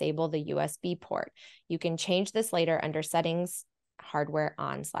will disable the USB port. You can change this later under settings, hardware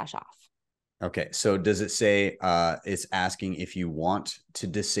on/off. Okay, so does it say it's asking if you want to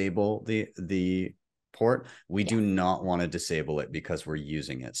disable the port? We do not want to disable it because we're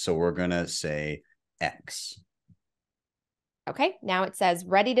using it. So we're going to say X. Okay, now it says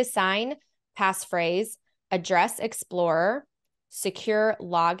ready to sign, passphrase, address explorer, secure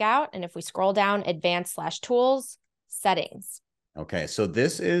logout. And if we scroll down, advanced/tools, settings. Okay, so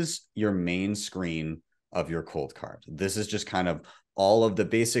this is your main screen of your Coldcard. This is just kind of all of the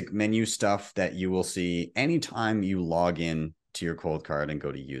basic menu stuff that you will see anytime you log in to your Coldcard and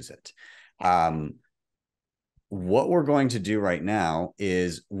go to use it. What we're going to do right now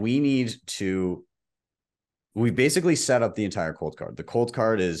is we basically set up the entire Coldcard. The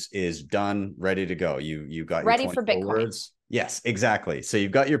Coldcard is done, ready to go. You got ready your for Bitcoin. words. Yes, exactly. So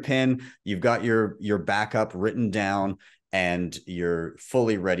you've got your PIN, you've got your backup written down, and you're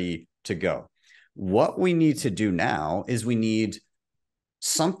fully ready to go. What we need to do now is we need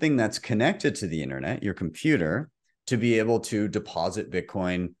something that's connected to the internet, your computer, to be able to deposit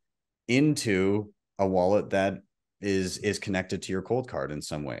Bitcoin into a wallet that is connected to your Coldcard in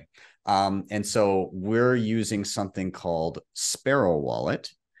some way. And so we're using something called Sparrow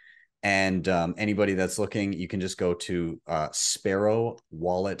Wallet. And anybody that's looking, you can just go to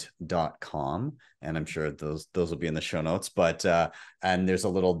sparrowwallet.com. And I'm sure those will be in the show notes. But and there's a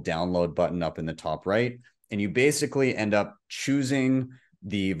little download button up in the top right. And you basically end up choosing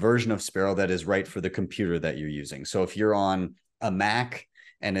the version of Sparrow that is right for the computer that you're using. So if you're on a Mac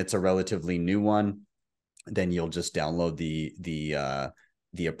and it's a relatively new one, then you'll just download the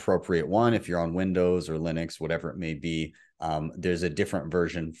appropriate one. If you're on Windows or Linux, whatever it may be, there's a different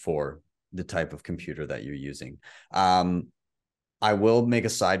version for the type of computer that you're using. I will make a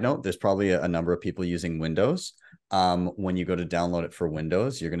side note. There's probably a number of people using Windows. When you go to download it for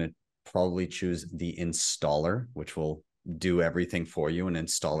Windows, you're going to probably choose the installer, which will do everything for you and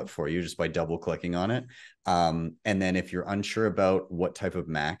install it for you just by double clicking on it. And then if you're unsure about what type of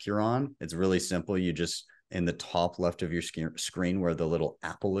Mac you're on, it's really simple. You just, in the top left of your screen where the little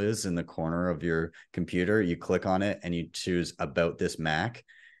apple is in the corner of your computer, you click on it and you choose about this Mac,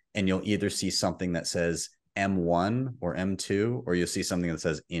 and you'll either see something that says M1 or M2, or you'll see something that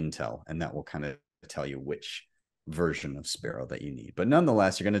says Intel, and that will kind of tell you which version of Sparrow that you need. But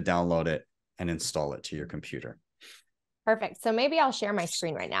nonetheless, you're going to download it and install it to your computer. Perfect. So maybe I'll share my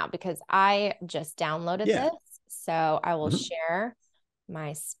screen right now because I just downloaded this. So I will share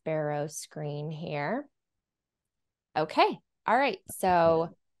my Sparrow screen here. Okay. All right. So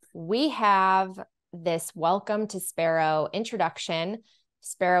we have this welcome to Sparrow introduction.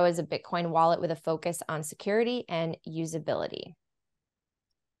 Sparrow is a Bitcoin wallet with a focus on security and usability.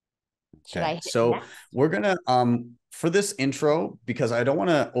 Should I Okay. hit So next? we're gonna for this intro, because I don't want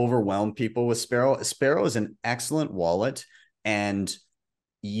to overwhelm people with Sparrow. Sparrow is an excellent wallet, and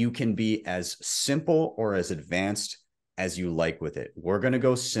you can be as simple or as advanced as you like with it. We're going to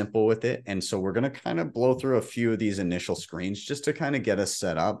go simple with it. And so we're going to kind of blow through a few of these initial screens just to kind of get us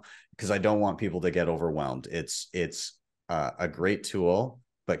set up, because I don't want people to get overwhelmed. It's a great tool,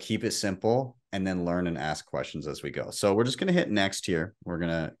 but keep it simple and then learn and ask questions as we go. So we're just going to hit next here. We're going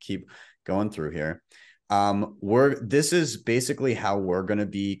to keep going through here. This is basically how we're going to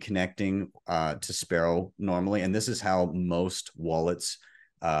be connecting to Sparrow normally. And this is how most wallets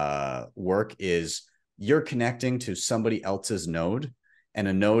work. Is you're connecting to somebody else's node, and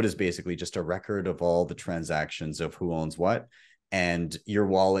a node is basically just a record of all the transactions of who owns what, and your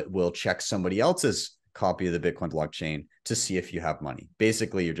wallet will check somebody else's copy of the Bitcoin blockchain to see if you have money.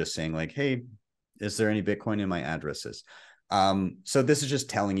 Basically, you're just saying like, hey, is there any Bitcoin in my addresses? So this is just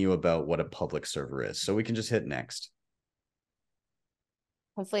telling you about what a public server is. So we can just hit next.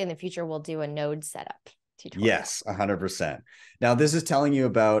 Hopefully in the future, we'll do a node setup tutorial. Yes, 100%. Now, this is telling you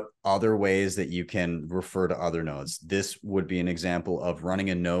about other ways that you can refer to other nodes. This would be an example of running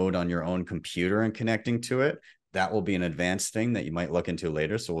a node on your own computer and connecting to it. That will be an advanced thing that you might look into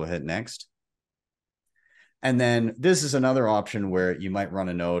later. So we'll hit next. And then this is another option where you might run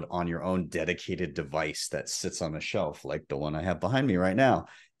a node on your own dedicated device that sits on a shelf, like the one I have behind me right now.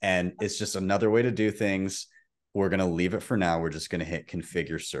 And it's just another way to do things. We're going to leave it for now. We're just going to hit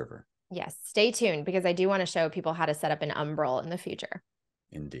configure server. Yes, stay tuned, because I do want to show people how to set up an Umbrel in the future.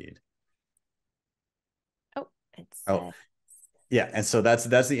 Indeed. Oh, it's yeah. And so that's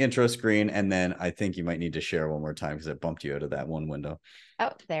the intro screen. And then I think you might need to share one more time because it bumped you out of that one window.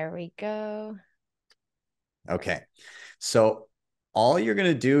 Oh, there we go. Okay. So all you're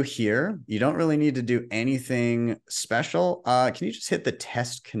going to do here, you don't really need to do anything special. Can you just hit the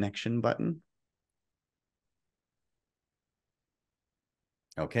test connection button?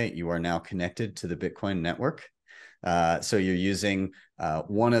 Okay, you are now connected to the Bitcoin network. So you're using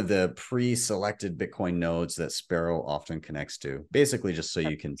one of the pre-selected Bitcoin nodes that Sparrow often connects to, basically just so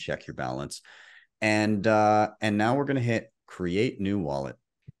you can check your balance. And now we're going to hit create new wallet.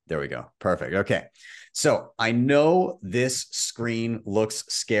 There we go. Perfect. Okay. So I know this screen looks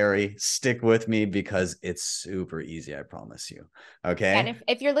scary. Stick with me because it's super easy. I promise you. Okay. And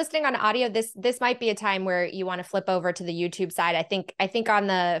if you're listening on audio, this might be a time where you want to flip over to the YouTube side. I think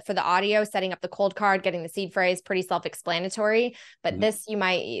for the audio, setting up the Coldcard, getting the seed phrase, pretty self-explanatory, but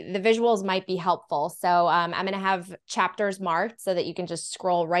the visuals might be helpful. So I'm going to have chapters marked so that you can just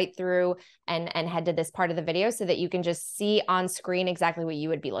scroll right through and head to this part of the video so that you can just see on screen exactly what you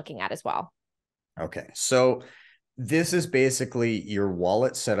would be looking at as well. Okay. So this is basically your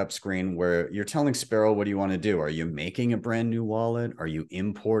wallet setup screen where you're telling Sparrow, what do you want to do? Are you making a brand new wallet? Are you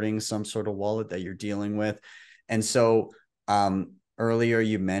importing some sort of wallet that you're dealing with? And so earlier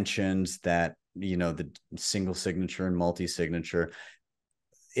you mentioned that, the single signature and multi-signature.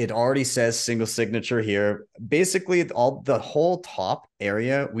 It already says single signature here. Basically, the whole top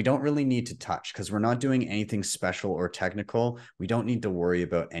area, we don't really need to touch because we're not doing anything special or technical. We don't need to worry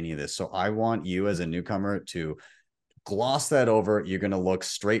about any of this. So I want you as a newcomer to gloss that over. You're going to look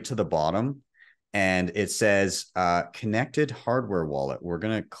straight to the bottom and it says connected hardware wallet. We're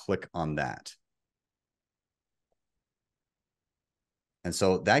going to click on that. And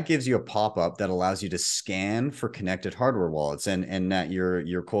so that gives you a pop-up that allows you to scan for connected hardware wallets. And that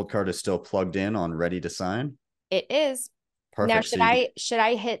your Coldcard is still plugged in on ready to sign. It is. Perfect. Now, should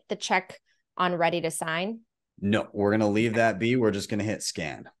I hit the check on ready to sign? No, we're going to leave that be. We're just going to hit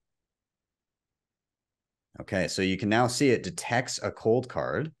scan. Okay, so you can now see it detects a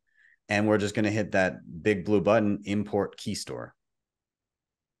Coldcard, and we're just going to hit that big blue button, import key store.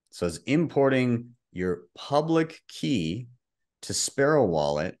 So it's importing your public key to Sparrow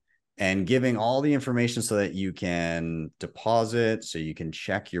wallet and giving all the information so that you can deposit, so you can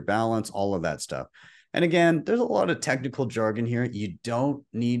check your balance, all of that stuff. And again, there's a lot of technical jargon here. You don't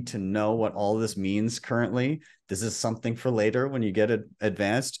need to know what all this means currently. This is something for later when you get it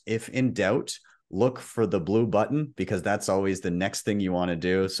advanced. If in doubt, look for the blue button because that's always the next thing you want to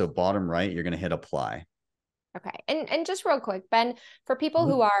do. So bottom right, you're going to hit apply. Okay. And just real quick, Ben, for people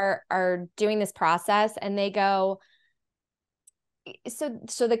who are doing this process and they go,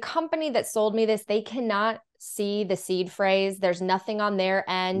 so the company that sold me this, they cannot see the seed phrase. There's nothing on their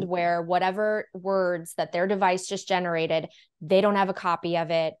end where whatever words that their device just generated, they don't have a copy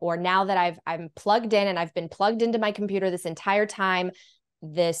of it. Or now that I'm plugged in and I've been plugged into my computer this entire time,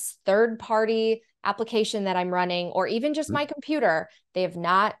 this third party application that I'm running, or even just my computer, they have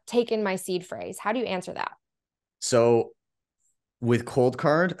not taken my seed phrase. How do you answer that? So With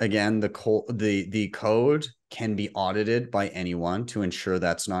Coldcard, again, the code can be audited by anyone to ensure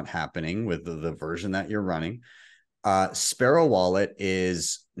that's not happening with the version that you're running. Sparrow Wallet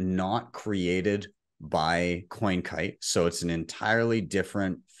is not created by Coinkite, so it's an entirely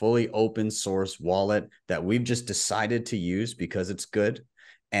different, fully open source wallet that we've just decided to use because it's good,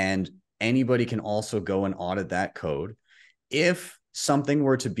 and anybody can also go and audit that code. If something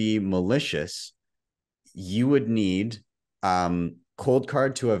were to be malicious, you would need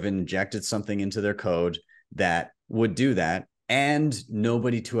Coldcard to have injected something into their code that would do that, and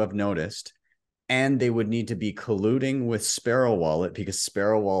nobody to have noticed. And they would need to be colluding with Sparrow Wallet, because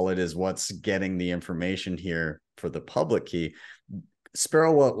Sparrow Wallet is what's getting the information here for the public key.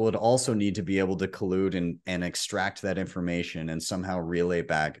 Sparrow Wallet would also need to be able to collude and extract that information and somehow relay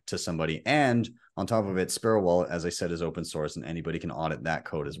back to somebody. And on top of it, Sparrow Wallet, as I said, is open source, and anybody can audit that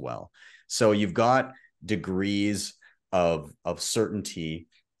code as well. So you've got degrees of certainty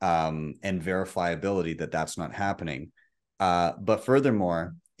and verifiability that that's not happening. But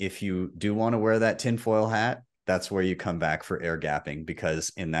furthermore, if you do want to wear that tinfoil hat, that's where you come back for air gapping,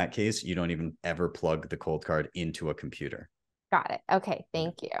 because in that case, you don't even ever plug the Coldcard into a computer. Got it. Okay.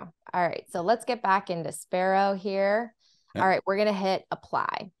 Thank you. All right. So let's get back into Sparrow here. Yep. All right. We're going to hit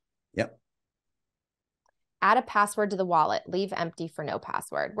apply. Yep. Add a password to the wallet. Leave empty for no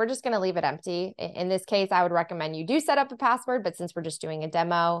password. We're just going to leave it empty. In this case, I would recommend you do set up a password, but since we're just doing a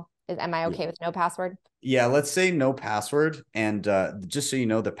demo, am I okay with no password? Yeah, let's say no password. And just so you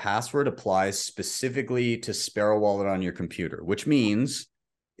know, the password applies specifically to Sparrow Wallet on your computer, which means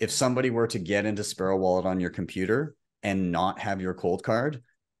if somebody were to get into Sparrow Wallet on your computer and not have your Coldcard,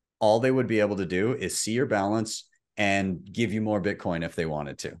 all they would be able to do is see your balance and give you more Bitcoin if they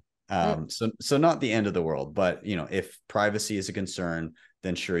wanted to. So not the end of the world, but if privacy is a concern,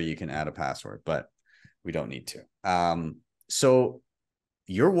 then sure, you can add a password, but we don't need to. So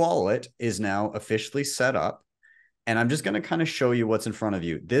your wallet is now officially set up, and I'm just going to kind of show you what's in front of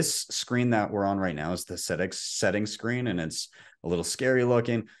you. This screen that we're on right now is the settings screen, and it's a little scary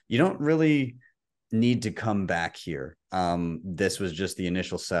looking. You don't really need to come back here. This was just the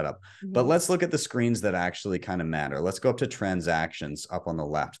initial setup, but let's look at the screens that actually kind of matter. Let's go up to transactions up on the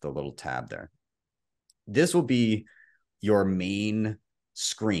left, the little tab there. This will be your main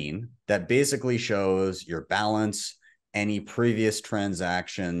screen that basically shows your balance, any previous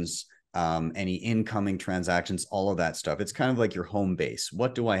transactions, any incoming transactions, all of that stuff. It's kind of like your home base.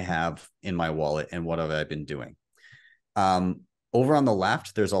 What do I have in my wallet and what have I been doing? Over on the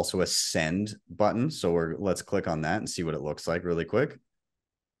left, there's also a send button. So let's click on that and see what it looks like really quick.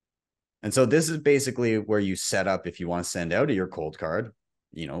 And so this is basically where you set up if you want to send out your Coldcard.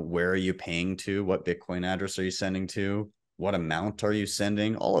 Where are you paying to? What Bitcoin address are you sending to? What amount are you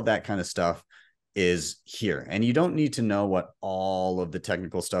sending? All of that kind of stuff is here. And you don't need to know what all of the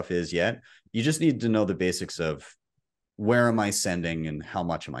technical stuff is yet. You just need to know the basics of where am I sending and how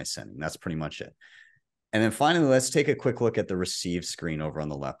much am I sending? That's pretty much it. And then finally, let's take a quick look at the receive screen over on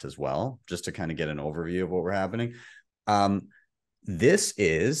the left as well, just to kind of get an overview of what we're happening. This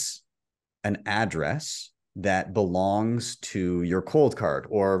is an address that belongs to your Coldcard,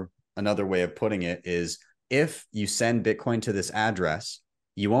 or another way of putting it is if you send Bitcoin to this address,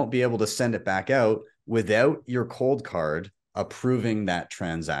 you won't be able to send it back out without your Coldcard approving that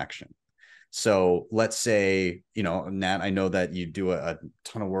transaction. So let's say, Nat, I know that you do a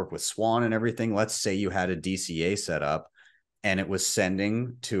ton of work with Swan and everything. Let's say you had a DCA set up and it was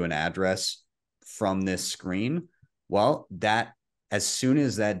sending to an address from this screen. Well, as soon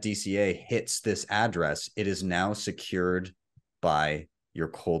as that DCA hits this address, it is now secured by your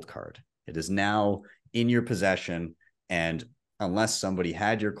Coldcard. It is now in your possession. And unless somebody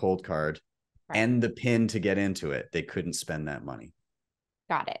had your Coldcard and the PIN to get into it, they couldn't spend that money.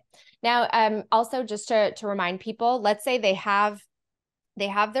 Got it. Now, also just to remind people, let's say they have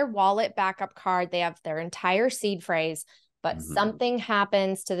their wallet backup card, they have their entire seed phrase, but something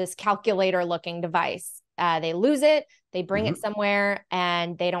happens to this calculator looking device. They lose it, they bring it somewhere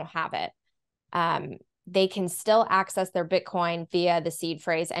and they don't have it. They can still access their Bitcoin via the seed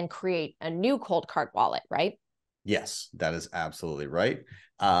phrase and create a new Coldcard wallet, right? Yes, that is absolutely right.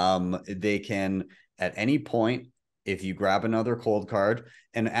 They can at any point, if you grab another Coldcard,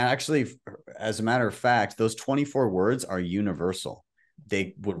 and actually, as a matter of fact, those 24 words are universal.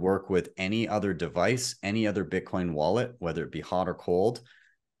 They would work with any other device, any other Bitcoin wallet, whether it be hot or cold.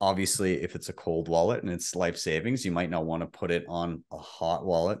 Obviously, if it's a cold wallet and it's life savings, you might not want to put it on a hot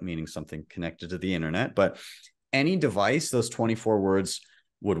wallet, meaning something connected to the internet. But any device, those 24 words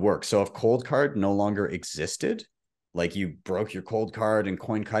would work. So if Coldcard no longer existed, like you broke your Coldcard and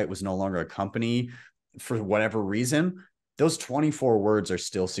Coinkite was no longer a company for whatever reason, those 24 words are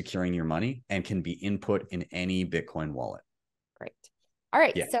still securing your money and can be input in any Bitcoin wallet. Great. All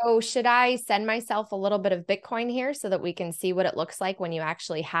right. Yeah. So should I send myself a little bit of Bitcoin here so that we can see what it looks like when you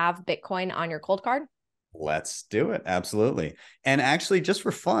actually have Bitcoin on your Coldcard? Let's do it. Absolutely. And actually, just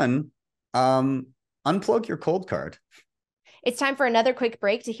for fun, unplug your Coldcard. It's time for another quick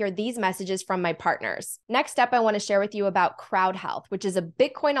break to hear these messages from my partners. Next up, I want to share with you about Crowd Health, which is a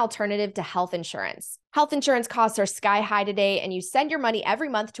Bitcoin alternative to health insurance. Health insurance costs are sky high today, and you send your money every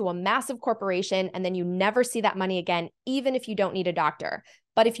month to a massive corporation, and then you never see that money again, even if you don't need a doctor.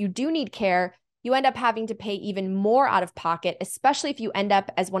 But if you do need care, you end up having to pay even more out of pocket, especially if you end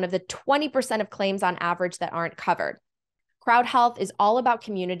up as one of the 20% of claims on average that aren't covered. Crowd Health is all about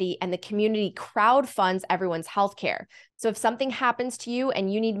community, and the community crowd funds everyone's healthcare. So if something happens to you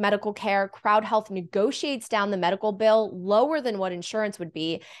and you need medical care, Crowd Health negotiates down the medical bill lower than what insurance would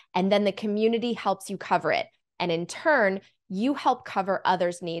be, and then the community helps you cover it. And in turn, you help cover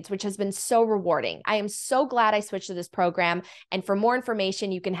others' needs, which has been so rewarding. I am so glad I switched to this program. And for more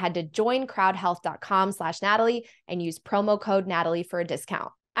information, you can head to joincrowdhealth.com/Natalie and use promo code Natalie for a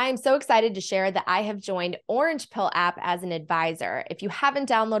discount. I am so excited to share that I have joined Orange Pill app as an advisor. If you haven't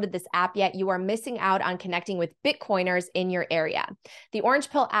downloaded this app yet, you are missing out on connecting with Bitcoiners in your area. The Orange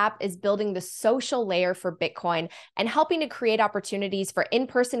Pill app is building the social layer for Bitcoin and helping to create opportunities for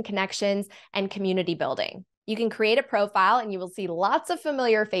in-person connections and community building. You can create a profile and you will see lots of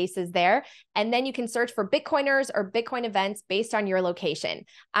familiar faces there. And then you can search for Bitcoiners or Bitcoin events based on your location.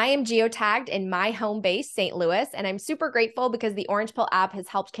 I am geotagged in my home base, St. Louis, and I'm super grateful because the Orange Pill app has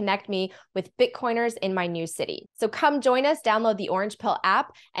helped connect me with Bitcoiners in my new city. So come join us, download the Orange Pill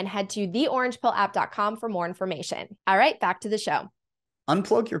app, and head to theorangepillapp.com for more information. All right, back to the show.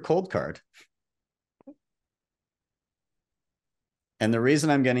 Unplug your Coldcard. And the reason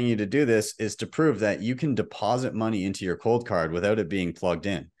I'm getting you to do this is to prove that you can deposit money into your Coldcard without it being plugged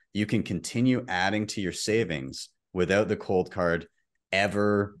in. You can continue adding to your savings without the Coldcard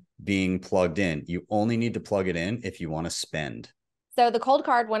ever being plugged in. You only need to plug it in if you want to spend. So the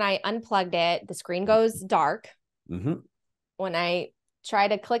Coldcard, when I unplugged it, the screen goes dark. Mm-hmm. When I try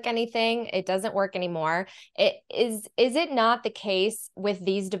to click anything, it doesn't work anymore. Is it not the case with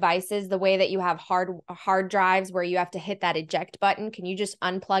these devices, the way that you have hard drives where you have to hit that eject button? Can you just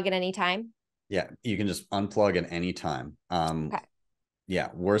unplug at any time? Yeah, you can just unplug at any time. Okay. Yeah,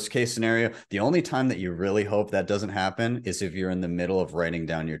 worst case scenario, the only time that you really hope that doesn't happen is if you're in the middle of writing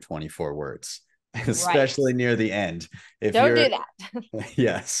down your 24 words, especially near the end. If Don't you're, do that.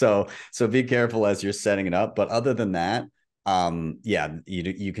 yeah, so be careful as you're setting it up. But other than that, yeah,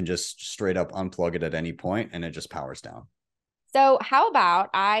 you can just straight up unplug it at any point and it just powers down. So how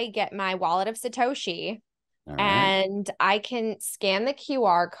about I get my wallet of Satoshi and I can scan the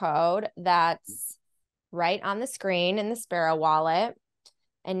QR code that's right on the screen in the Sparrow wallet.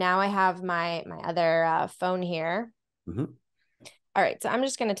 And now I have my other phone here. Mm-hmm. All right, so I'm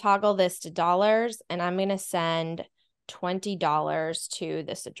just going to toggle this to dollars and I'm going to send $20 to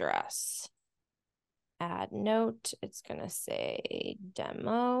this address. Add note. It's going to say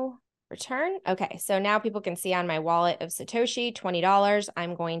demo return. Okay, so now people can see on my wallet of Satoshi, $20.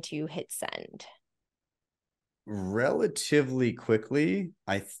 I'm going to hit send. Relatively quickly,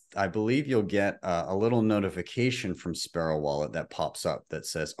 I believe you'll get a little notification from Sparrow Wallet that pops up that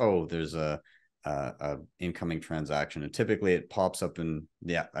says, "Oh, there's a incoming transaction," and typically it pops up and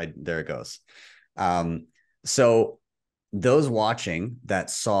yeah, there it goes. So those watching that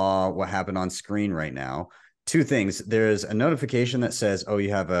saw what happened on screen right now, two things: there's a notification that says, "Oh,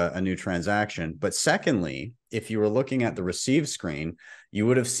 you have a new transaction," but secondly, if you were looking at the receive screen, you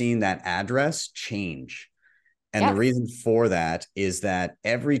would have seen that address change. And the reason for that is that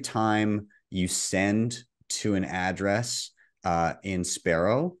every time you send to an address in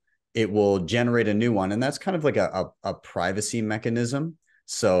Sparrow, it will generate a new one. And that's kind of like a privacy mechanism.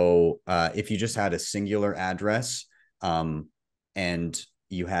 So if you just had a singular address and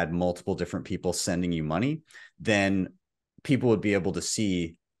you had multiple different people sending you money, then people would be able to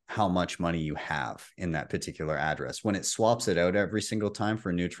see how much money you have in that particular address. When it swaps it out every single time for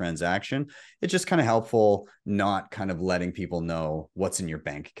a new transaction, it's just kind of helpful, not kind of letting people know what's in your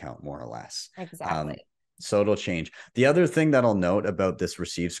bank account, more or less. Exactly. So it'll change. The other thing that I'll note about this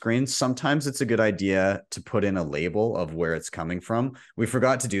receive screen, sometimes it's a good idea to put in a label of where it's coming from. We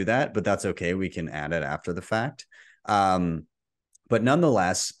forgot to do that, but that's okay. We can add it after the fact. But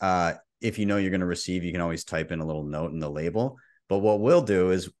nonetheless, if you know you're going to receive, you can always type in a little note in the label. But what we'll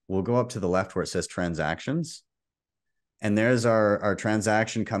do is we'll go up to the left where it says transactions. And there's our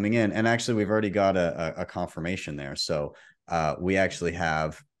transaction coming in. And actually, we've already got a confirmation there. So we actually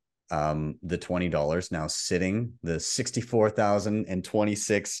have the $20 now sitting, the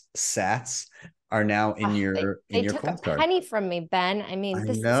 64,026 sats are now in your they took a Coldcard. penny from me, Ben. I mean, I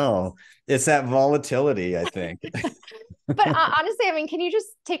this know. It's that volatility, I think. but honestly, I mean, can you just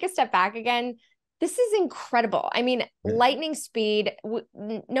take a step back again? This is incredible. I mean, lightning speed.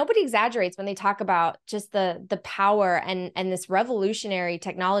 Nobody exaggerates when they talk about just the power and this revolutionary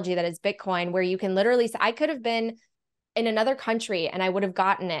technology that is Bitcoin, where you can literally. I could have been in another country and I would have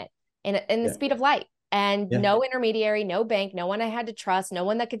gotten it in the speed of light, and no intermediary, no bank, no one I had to trust, no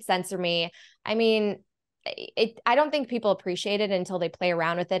one that could censor me. I mean, I don't think people appreciate it until they play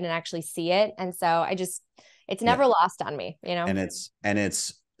around with it and actually see it. And so it's never lost on me, you know? And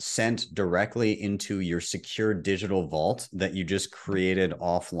it's sent directly into your secure digital vault that you just created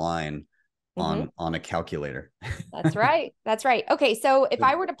offline on a calculator. That's right. That's right. Okay. So if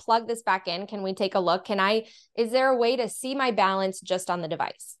I were to plug this back in, can we take a look? Is there a way to see my balance just on the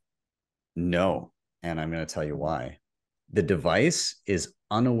device? No. And I'm going to tell you why. The device is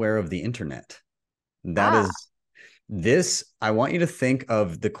unaware of the internet. That is this. I want you to think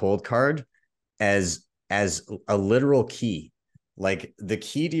of the Coldcard as a literal key. Like the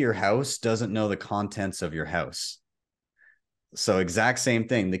key to your house doesn't know the contents of your house. So exact same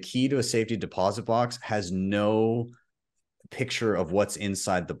thing. The key to a safety deposit box has no picture of what's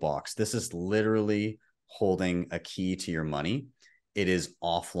inside the box. This is literally holding a key to your money. It is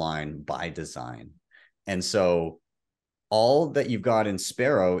offline by design. And so all that you've got in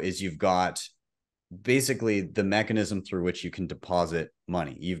Sparrow is you've got basically the mechanism through which you can deposit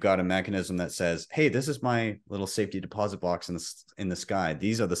money. You've got a mechanism that says, hey, this is my little safety deposit box in the sky.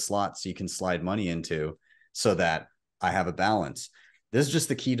 These are the slots you can slide money into so that I have a balance. This is just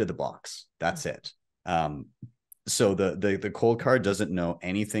the key to the box. That's it. So the Coldcard doesn't know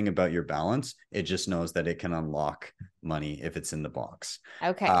anything about your balance. It just knows that it can unlock money if it's in the box.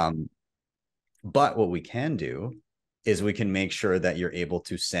 Okay. But what we can do is we can make sure that you're able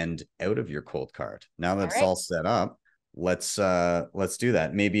to send out of your Coldcard. Now that it's all set up, let's do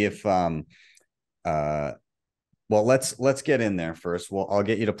that. Maybe if well, let's get in there first. Well, I'll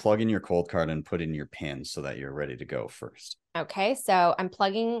get you to plug in your Coldcard and put in your PIN so that you're ready to go first. Okay, so I'm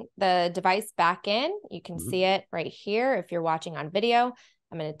plugging the device back in. You can see it right here if you're watching on video.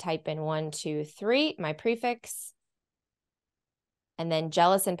 I'm going to type in 1, 2, 3, my prefix. And then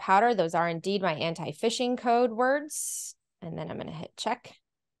jealous and powder, those are indeed my anti-phishing code words. And then I'm going to hit check.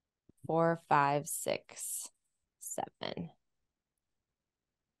 4, 5, 6, 7.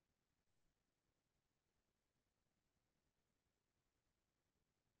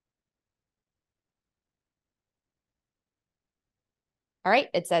 All right,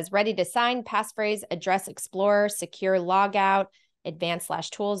 it says ready to sign, passphrase, address explorer, secure logout,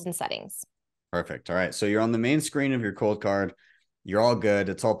 advanced/tools and settings. Perfect. All right, so you're on the main screen of your Coldcard. You're all good.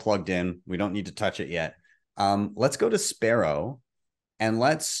 It's all plugged in. We don't need to touch it yet. Let's go to Sparrow and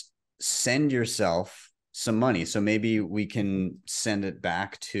let's send yourself some money. So maybe we can send it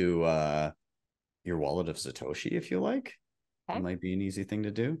back to your wallet of Satoshi if you like. Okay. That might be an easy thing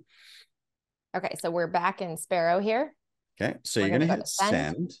to do. Okay, so we're back in Sparrow here. Okay, so you're going to hit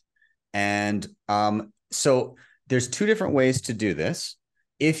send. And so there's two different ways to do this.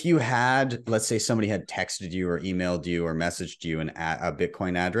 If you had, let's say somebody had texted you or emailed you or messaged you a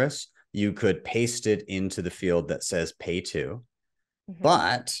Bitcoin address, you could paste it into the field that says pay to.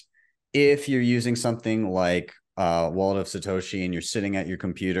 But if you're using something like Wallet of Satoshi and you're sitting at your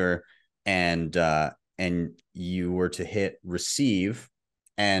computer and you were to hit receive,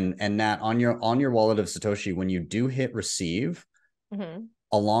 and Nat, on your Wallet of Satoshi, when you do hit receive,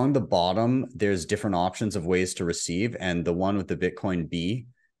 along the bottom, there's different options of ways to receive. And the one with the Bitcoin B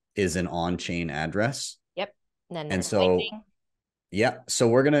is an on-chain address. Yep. And so, yeah, so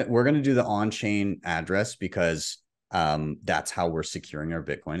we're gonna do the on-chain address because that's how we're securing our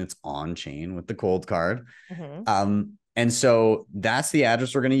Bitcoin. It's on-chain with the Coldcard. And so that's the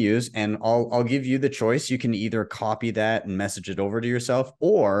address we're going to use. And I'll give you the choice. You can either copy that and message it over to yourself,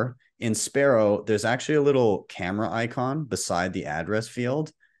 or in Sparrow, there's actually a little camera icon beside the address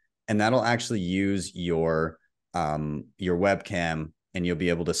field, and that'll actually use your webcam, and you'll be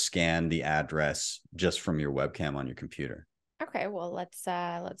able to scan the address just from your webcam on your computer. Okay, well, let's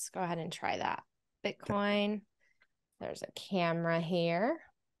go ahead and try that. Bitcoin. Okay. There's a camera here.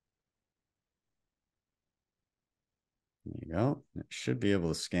 There you go. It should be able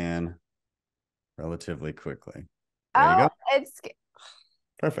to scan relatively quickly. There you go. It's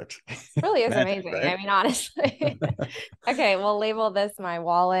perfect. Really is amazing. Right? I mean, honestly. Okay, we'll label this my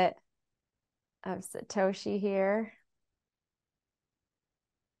wallet of Satoshi here.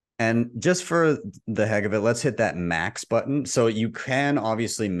 And just for the heck of it, let's hit that max button. So you can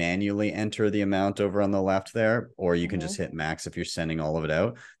obviously manually enter the amount over on the left there, or you can just hit max if you're sending all of it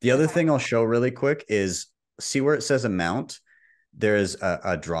out. The other thing I'll show really quick is, see where it says amount? There is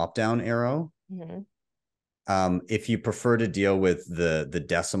a drop down arrow. If you prefer to deal with the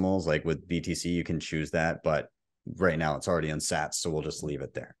decimals, like with BTC, you can choose that. But right now it's already in sats, so we'll just leave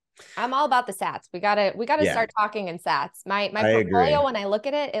it there. I'm all about the sats. We gotta start talking in sats. My portfolio, when I look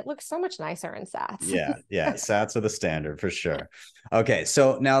at it, it looks so much nicer in sats. Yeah. Sats are the standard for sure. Okay.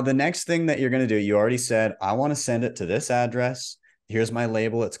 So now the next thing that you're going to do, you already said, I want to send it to this address. Here's my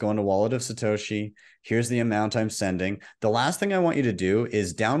label. It's going to Wallet of Satoshi. Here's the amount I'm sending. The last thing I want you to do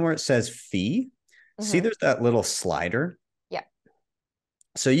is down where it says fee. See, there's that little slider.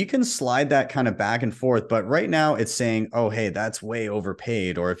 So you can slide that kind of back and forth, but right now it's saying, oh, hey, that's way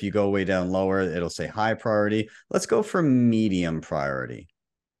overpaid. Or if you go way down lower, it'll say high priority. Let's go for medium priority.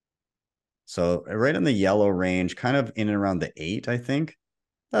 So right in the yellow range, kind of in and around the 8, I think.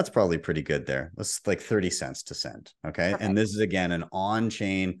 That's probably pretty good there. That's like 30 cents to send. Okay. Perfect. And this is, again, an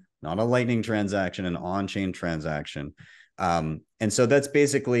on-chain, not a Lightning transaction, an on-chain transaction. And so that's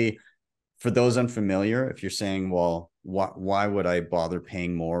basically, for those unfamiliar, if you're saying, well, why would I bother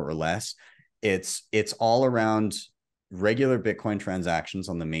paying more or less? It's all around regular Bitcoin transactions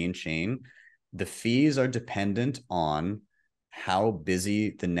on the main chain. The fees are dependent on how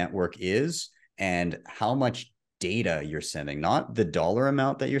busy the network is and how much data you're sending, not the dollar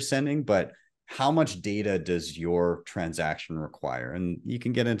amount that you're sending, but how much data does your transaction require? And you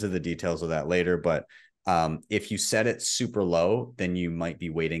can get into the details of that later, but if you set it super low, then you might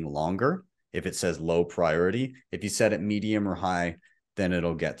be waiting longer. If it says low priority, if you set it medium or high, then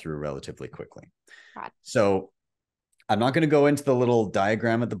it'll get through relatively quickly. Right. So I'm not going to go into the little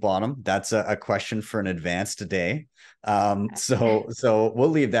diagram at the bottom. That's a question for an advanced day. So we'll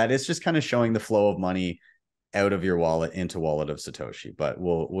leave that. It's just kind of showing the flow of money out of your wallet into Wallet of Satoshi, but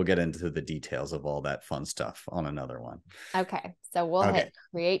we'll get into the details of all that fun stuff on another one. Okay. So we'll hit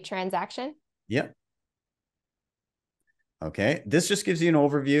create transaction. Yep. Okay. This just gives you an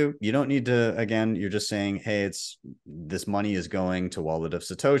overview. You don't need to, again, you're just saying, hey, this money is going to Wallet of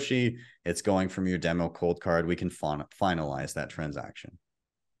Satoshi. It's going from your demo Coldcard. We can finalize that transaction.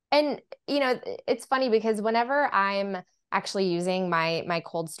 And, it's funny because whenever I'm actually using my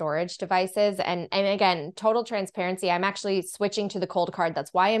cold storage devices, and again, total transparency, I'm actually switching to the Coldcard.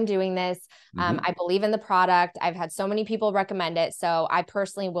 That's why I'm doing this. I believe in the product. I've had so many people recommend it. So I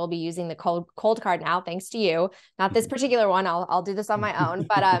personally will be using the Coldcard now, thanks to you. Not this particular one. I'll do this on my own.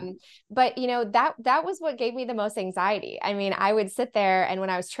 But that was what gave me the most anxiety. I mean, I would sit there, and when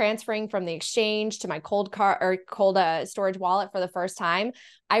I was transferring from the exchange to my Coldcard or cold storage wallet for the first time,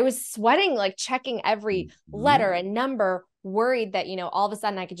 I was sweating, like checking every letter and number, worried that, all of a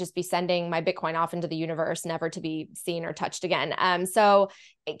sudden I could just be sending my Bitcoin off into the universe, never to be seen or touched again. So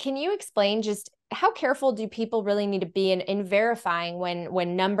can you explain just how careful do people really need to be in verifying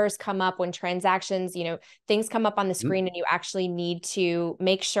when numbers come up, when transactions, things come up on the screen, and you actually need to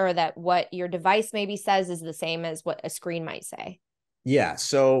make sure that what your device maybe says is the same as what a screen might say? Yeah.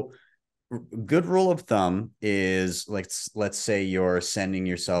 So good rule of thumb is, like, let's say you're sending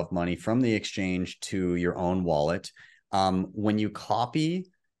yourself money from the exchange to your own wallet. When you copy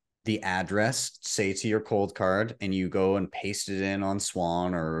the address, say to your Coldcard, and you go and paste it in on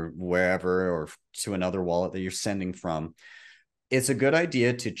Swan or wherever, or to another wallet that you're sending from, it's a good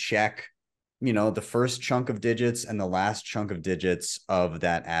idea to check, the first chunk of digits and the last chunk of digits of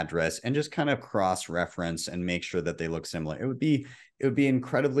that address, and just kind of cross-reference and make sure that they look similar. It would be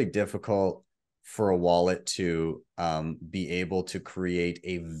incredibly difficult for a wallet to be able to create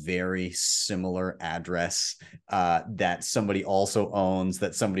a very similar address that somebody also owns,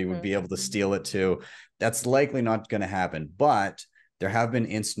 that somebody would be able to steal it to. That's likely not going to happen. But there have been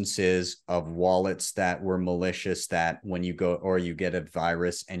instances of wallets that were malicious, that when you go, or you get a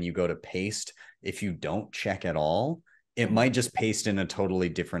virus and you go to paste, if you don't check at all, it might just paste in a totally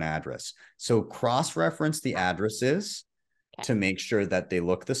different address. So cross-reference the addresses to make sure that they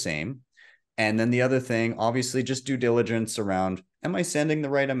look the same. And then the other thing, obviously, just due diligence around, am I sending the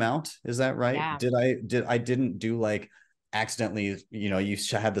right amount? Is that right? Yeah. I didn't do, like, accidentally, you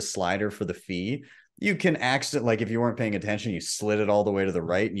had the slider for the fee. You can like, if you weren't paying attention, you slid it all the way to the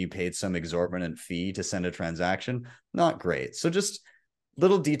right and you paid some exorbitant fee to send a transaction. Not great. So just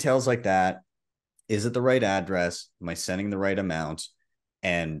little details like that. Is it the right address? Am I sending the right amount?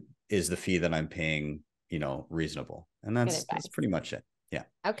 And is the fee that I'm paying, reasonable? And that's pretty much it. Yeah.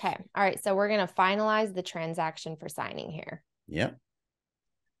 Okay. All right. So we're going to finalize the transaction for signing here. Yep.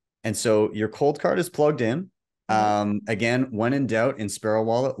 And so your Coldcard is plugged in. Again, when in doubt in Sparrow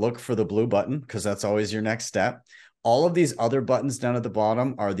Wallet, look for the blue button because that's always your next step. All of these other buttons down at the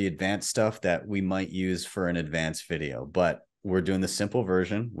bottom are the advanced stuff that we might use for an advanced video, but we're doing the simple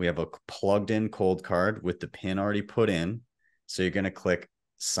version. We have a plugged in Coldcard with the pin already put in. So you're going to click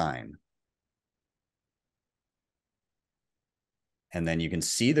sign. And then you can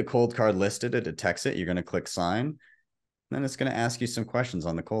see the Coldcard listed. It detects it. You're going to click sign. Then it's going to ask you some questions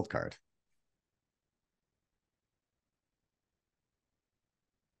on the Coldcard.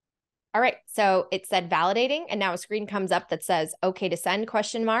 All right, so it said validating, and now a screen comes up that says okay to send ?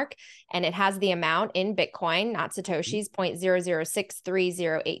 And it has the amount in Bitcoin, not Satoshis,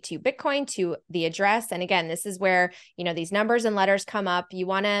 0.00638082 Bitcoin to the address. And again, this is where, you know, these numbers and letters come up. You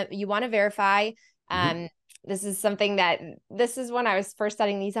want to verify. This is something this is when I was first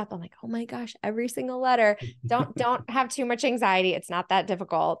setting these up. I'm like, oh my gosh, every single letter. Don't have too much anxiety. It's not that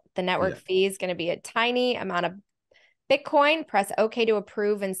difficult. The network fee is going to be a tiny amount of Bitcoin. Press OK to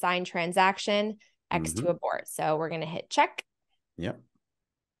approve and sign transaction, X to abort. So we're going to hit check. Yep.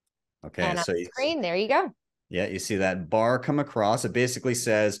 Okay. And on the screen, there you go. Yeah, you see that bar come across. It basically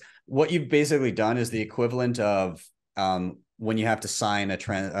says what you've basically done is the equivalent of when you have to sign a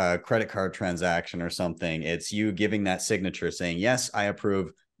credit card transaction or something. It's you giving that signature saying, yes, I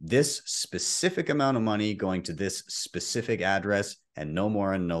approve this specific amount of money going to this specific address and no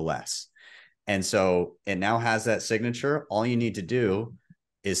more and no less. And so it now has that signature. All you need to do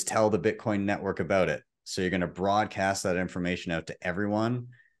is tell the Bitcoin network about it. So you're going to broadcast that information out to everyone.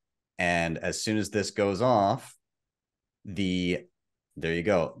 And as soon as this goes off, there you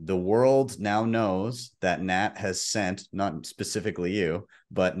go. The world now knows that Nat has sent, not specifically you,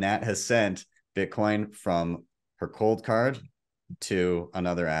 but Nat has sent Bitcoin from her Coldcard to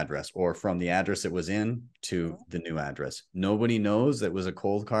another address, or from the address it was in to the new address. Nobody knows that it was a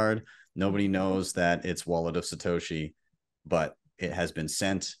Coldcard. Nobody knows that it's Wallet of Satoshi, but it has been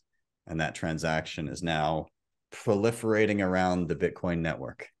sent, and that transaction is now proliferating around the Bitcoin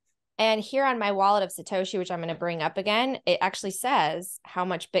network. And here on my Wallet of Satoshi, which I'm going to bring up again, it actually says how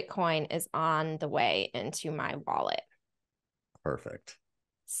much Bitcoin is on the way into my wallet. Perfect.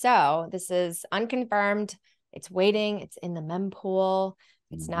 So this is unconfirmed. It's waiting. It's in the mempool.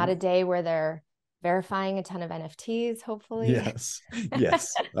 It's not a day where they're verifying a ton of NFTs, hopefully. Yes,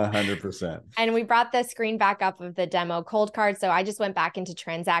 100%. And we brought the screen back up of the demo Coldcard. So I just went back into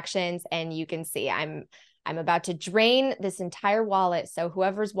transactions, and you can see I'm about to drain this entire wallet. So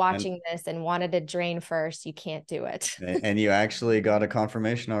whoever's watching this and wanted to drain first, you can't do it. And you actually got a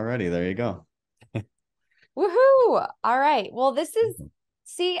confirmation already. There you go. Woohoo! All right. Well, this is,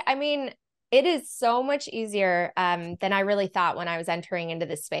 I mean, it is so much easier than I really thought when I was entering into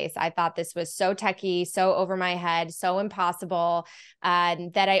this space. I thought this was so techie, so over my head, so impossible,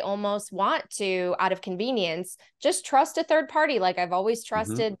 that I almost want to, out of convenience, just trust a third party like I've always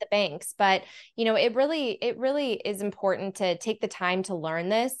trusted the banks. But, you know, it really is important to take the time to learn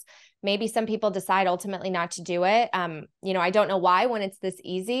this. Maybe some people decide ultimately not to do it. You know, I don't know why when it's this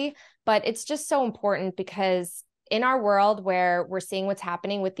easy, but it's just so important because in our world where we're seeing what's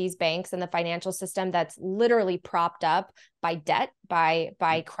happening with these banks and the financial system that's literally propped up by debt,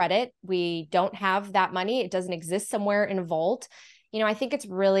 by credit, we don't have that money. It doesn't exist somewhere in a vault. You know, I think it's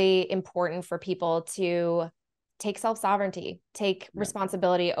really important for people to take self-sovereignty, take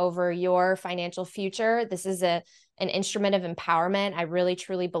responsibility over your financial future. This is an instrument of empowerment. I really,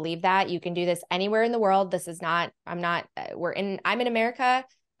 truly believe that you can do this anywhere in the world. This is not, I'm in America.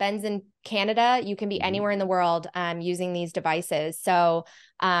 Ben's in Canada. You can be anywhere in the world using these devices. So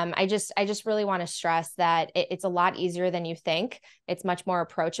I just really want to stress that it's a lot easier than you think. It's much more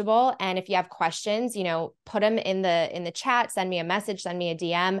approachable. And if you have questions, you know, put them in the chat, send me a message, send me a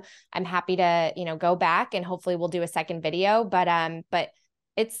DM. I'm happy to, you know, go back and hopefully we'll do a second video, but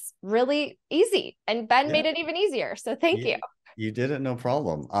it's really easy, and Ben made it even easier. So thank you. You did it. No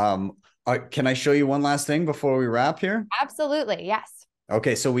problem. Can I show you one last thing before we wrap here? Absolutely. Yes.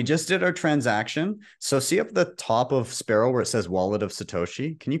 Okay, so we just did our transaction. So see up the top of Sparrow where it says Wallet of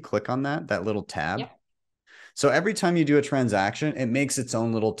Satoshi. Can you click on that little tab? Yep. So every time you do a transaction, it makes its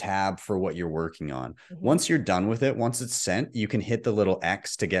own little tab for what you're working on. Once you're done with it, once it's sent, you can hit the little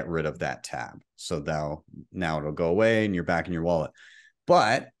X to get rid of that tab. So now it'll go away and you're back in your wallet.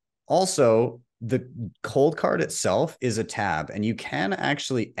 But also, the Coldcard itself is a tab, and you can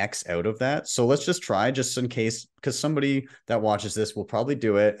actually X out of that. So let's just try, just in case, because somebody that watches this will probably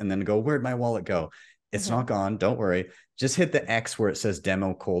do it and then go, where'd my wallet go? It's not gone. Don't worry. Just hit the X where it says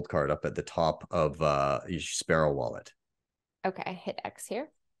demo Coldcard up at the top of your Sparrow wallet. Okay. Hit X here.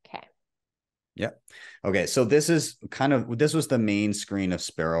 Okay. Yep. Okay. So this was the main screen of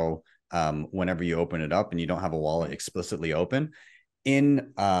Sparrow. whenever you open it up and you don't have a wallet explicitly open.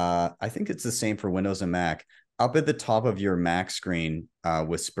 I think it's the same for Windows and Mac. Up at the top of your Mac screen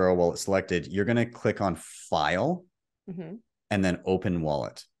with Sparrow Wallet selected, you're going to click on File and then Open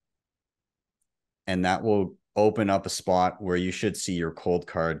Wallet. And that will open up a spot where you should see your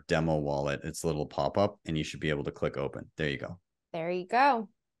Coldcard demo wallet. It's a little pop-up and you should be able to click open. There you go. There you go.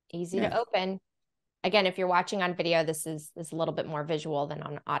 Easy to open. Again, if you're watching on video, this is a little bit more visual than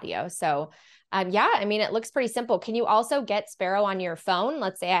on audio. So yeah, I mean, it looks pretty simple. Can you also get Sparrow on your phone?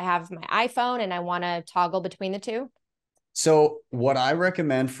 Let's say I have my iPhone and I want to toggle between the two. So what I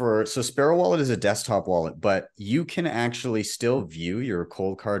recommend so Sparrow Wallet is a desktop wallet, but you can actually still view your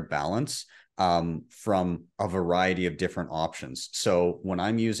Coldcard balance from a variety of different options. So when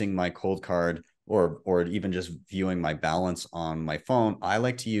I'm using my Coldcard or even just viewing my balance on my phone, I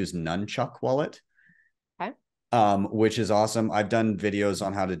like to use Nunchuck Wallet. Which is awesome. I've done videos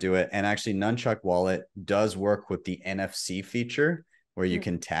on how to do it. And actually Nunchuck Wallet does work with the NFC feature where you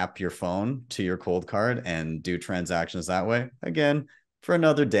can tap your phone to your Coldcard and do transactions that way. Again, for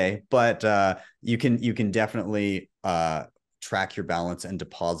another day, but you can definitely track your balance and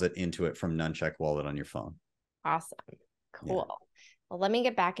deposit into it from Nunchuck Wallet on your phone. Awesome. Cool. Yeah. Well, let me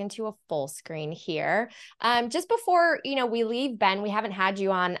get back into a full screen here. Just before, we leave, Ben, we haven't had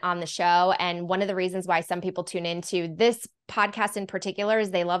you on the show. And one of the reasons why some people tune into this podcast in particular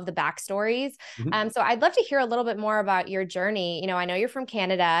is they love the backstories. So I'd love to hear a little bit more about your journey. I know you're from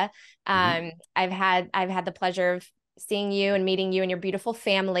Canada. I've had the pleasure of seeing you and meeting you and your beautiful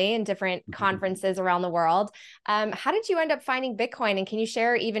family in different conferences around the world. How did you end up finding Bitcoin? And can you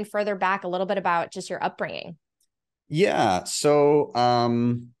share even further back a little bit about just your upbringing? Yeah. So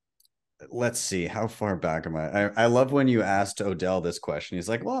let's see. How far back am I? I love when you asked Odell this question. He's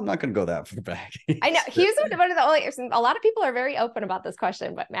like, well, I'm not going to go that far back. I know. He was one of the only, a lot of people are very open about this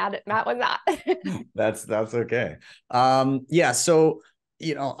question, but Matt was not. That's okay. Yeah. So,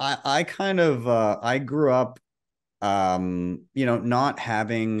 I kind of, I grew up, not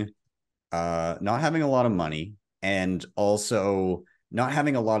having a lot of money and also not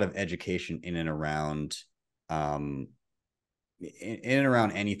having a lot of education in and around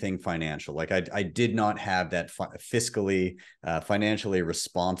anything financial. Like I did not have that fiscally, financially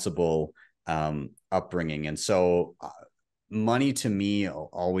responsible upbringing. And so money to me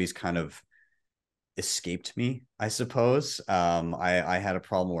always kind of escaped me, I suppose. I had a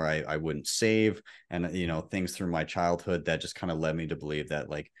problem where I wouldn't save and, things through my childhood that just kind of led me to believe that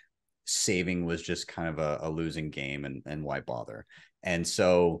like saving was just kind of a losing game and why bother. And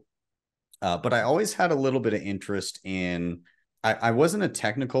so but I always had a little bit of interest in, I wasn't a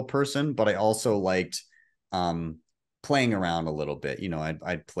technical person, but I also liked playing around a little bit.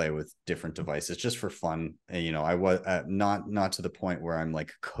 I'd play with different devices just for fun. I was not to the point where I'm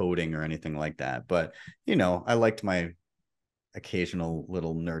like coding or anything like that, but I liked my occasional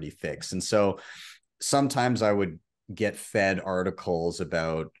little nerdy fix. And so sometimes I would get fed articles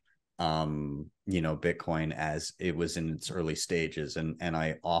about Bitcoin as it was in its early stages. And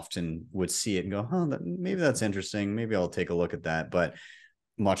I often would see it and go, maybe that's interesting. Maybe I'll take a look at that. But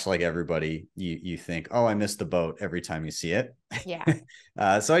much like everybody, you think, oh, I missed the boat every time you see it. Yeah.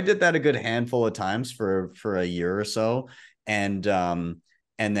 So I did that a good handful of times for a year or so. And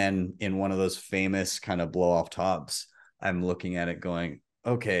then in one of those famous kind of blow off tops, I'm looking at it going,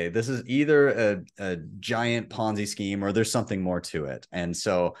 okay, this is either a giant Ponzi scheme or there's something more to it. And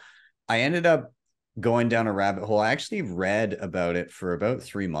so I ended up going down a rabbit hole. I actually read about it for about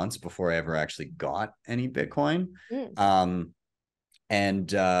 3 months before I ever actually got any Bitcoin. And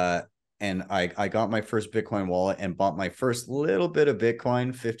I got my first Bitcoin wallet and bought my first little bit of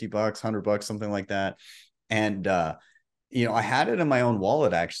Bitcoin, $50, $100, something like that. And, I had it in my own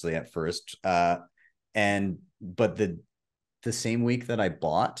wallet actually at first. But the same week that I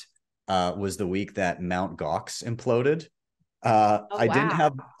bought was the week that Mount Gox imploded.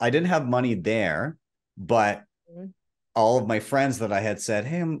 I didn't have money there, but all of my friends that I had said,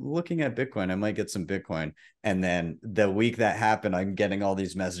 hey, I'm looking at Bitcoin. I might get some Bitcoin. And then the week that happened, I'm getting all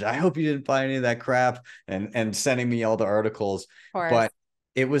these messages. I hope you didn't buy any of that crap and sending me all the articles. But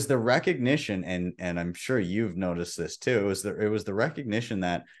it was the recognition, and I'm sure you've noticed this too. It was the recognition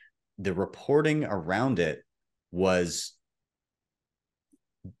that the reporting around it was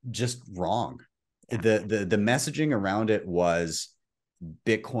just wrong. Yeah. The messaging around it was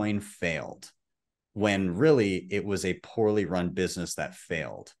Bitcoin failed, when really it was a poorly run business that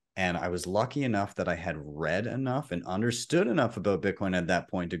failed. And I was lucky enough that I had read enough and understood enough about Bitcoin at that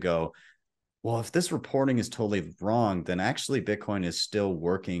point to go, well, if this reporting is totally wrong, then actually Bitcoin is still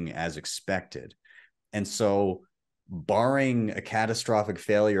working as expected. And so barring a catastrophic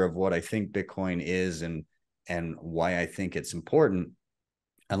failure of what I think Bitcoin is and why I think it's important,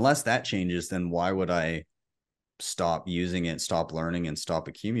 unless that changes, then why would I stop using it, stop learning, and stop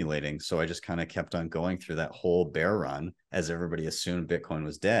accumulating? So I just kind of kept on going through that whole bear run as everybody assumed Bitcoin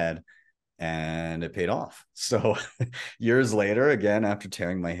was dead, and it paid off. So years later, again, after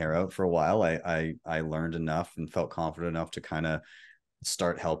tearing my hair out for a while, I learned enough and felt confident enough to kind of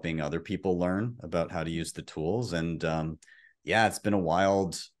start helping other people learn about how to use the tools. And yeah, it's been a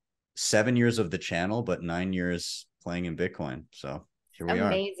wild 7 years of the channel, but 9 years playing in Bitcoin. So here we are.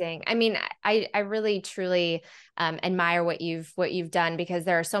 Amazing. I mean, I really truly admire what you've done, because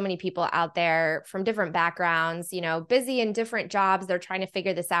there are so many people out there from different backgrounds, you know, busy in different jobs. They're trying to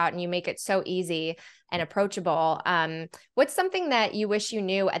figure this out, and you make it so easy and approachable. What's something that you wish you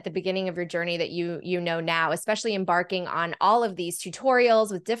knew at the beginning of your journey that you know now, especially embarking on all of these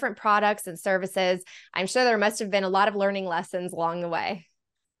tutorials with different products and services? I'm sure there must have been a lot of learning lessons along the way.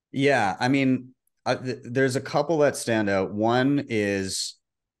 Yeah, I mean, there's a couple that stand out. One is,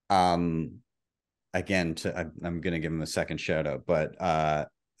 again, I'm going to give him a second shout out, but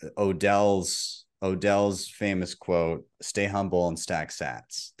Odell's famous quote: "Stay humble and stack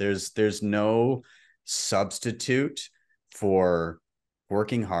sats." There's no substitute for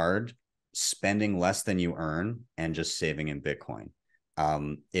working hard, spending less than you earn, and just saving in Bitcoin.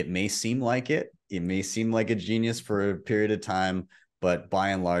 It may seem like it may seem like a genius for a period of time, but by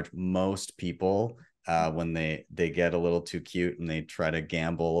and large, most people, when they get a little too cute and they try to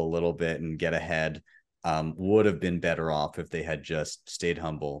gamble a little bit and get ahead, would have been better off if they had just stayed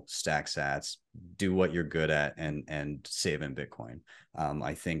humble, stack sats, do what you're good at, and save in Bitcoin.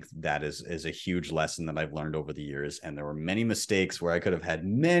 I think that is a huge lesson that I've learned over the years. And there were many mistakes where I could have had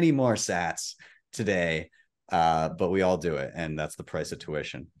many more sats today, but we all do it, and that's the price of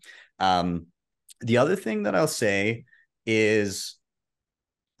tuition. The other thing that I'll say is,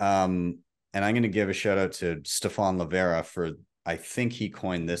 and I'm going to give a shout out to Stefan Livera for, I think he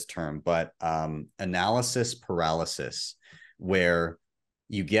coined this term, but analysis paralysis, where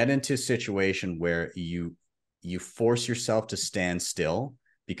you get into a situation where you force yourself to stand still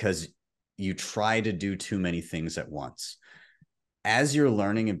because you try to do too many things at once. As you're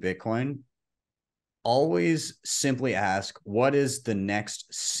learning in Bitcoin, always simply ask, what is the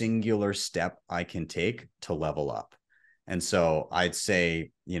next singular step I can take to level up? And so I'd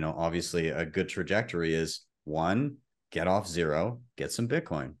say, you know, obviously a good trajectory is: 1, get off 0, get some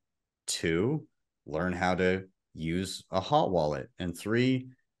Bitcoin; 2, learn how to use a hot wallet; and 3,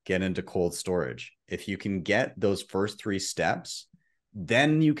 get into cold storage. If you can get those first 3 steps,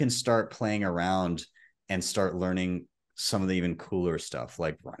 then you can start playing around and start learning some of the even cooler stuff,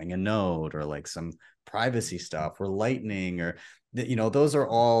 like running a node, or like some privacy stuff, or Lightning, or, you know, those are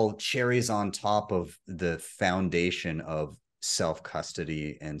all cherries on top of the foundation of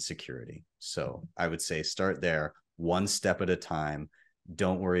self-custody and security. So I would say start there, one step at a time.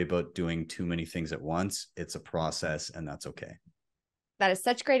 Don't worry about doing too many things at once. It's a process, and that's okay. That is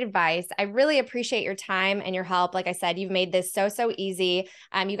such great advice. I really appreciate your time and your help. Like I said, you've made this so easy.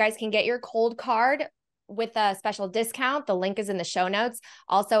 You guys can get your Coldcard with a special discount. The link is in the show notes.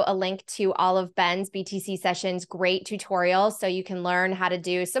 Also, a link to all of Ben's BTC sessions, great tutorials, so you can learn how to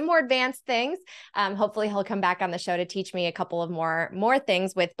do some more advanced things. Hopefully he'll come back on the show to teach me a couple of more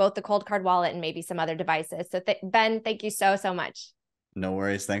things with both the Coldcard wallet and maybe some other devices. So Ben, thank you so much. No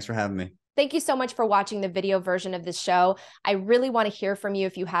worries. Thanks for having me. Thank you so much for watching the video version of this show. I really want to hear from you.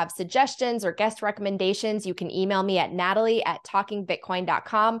 If you have suggestions or guest recommendations, you can email me at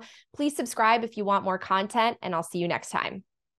natalie@talkingbitcoin.com. Please subscribe if you want more content, and I'll see you next time.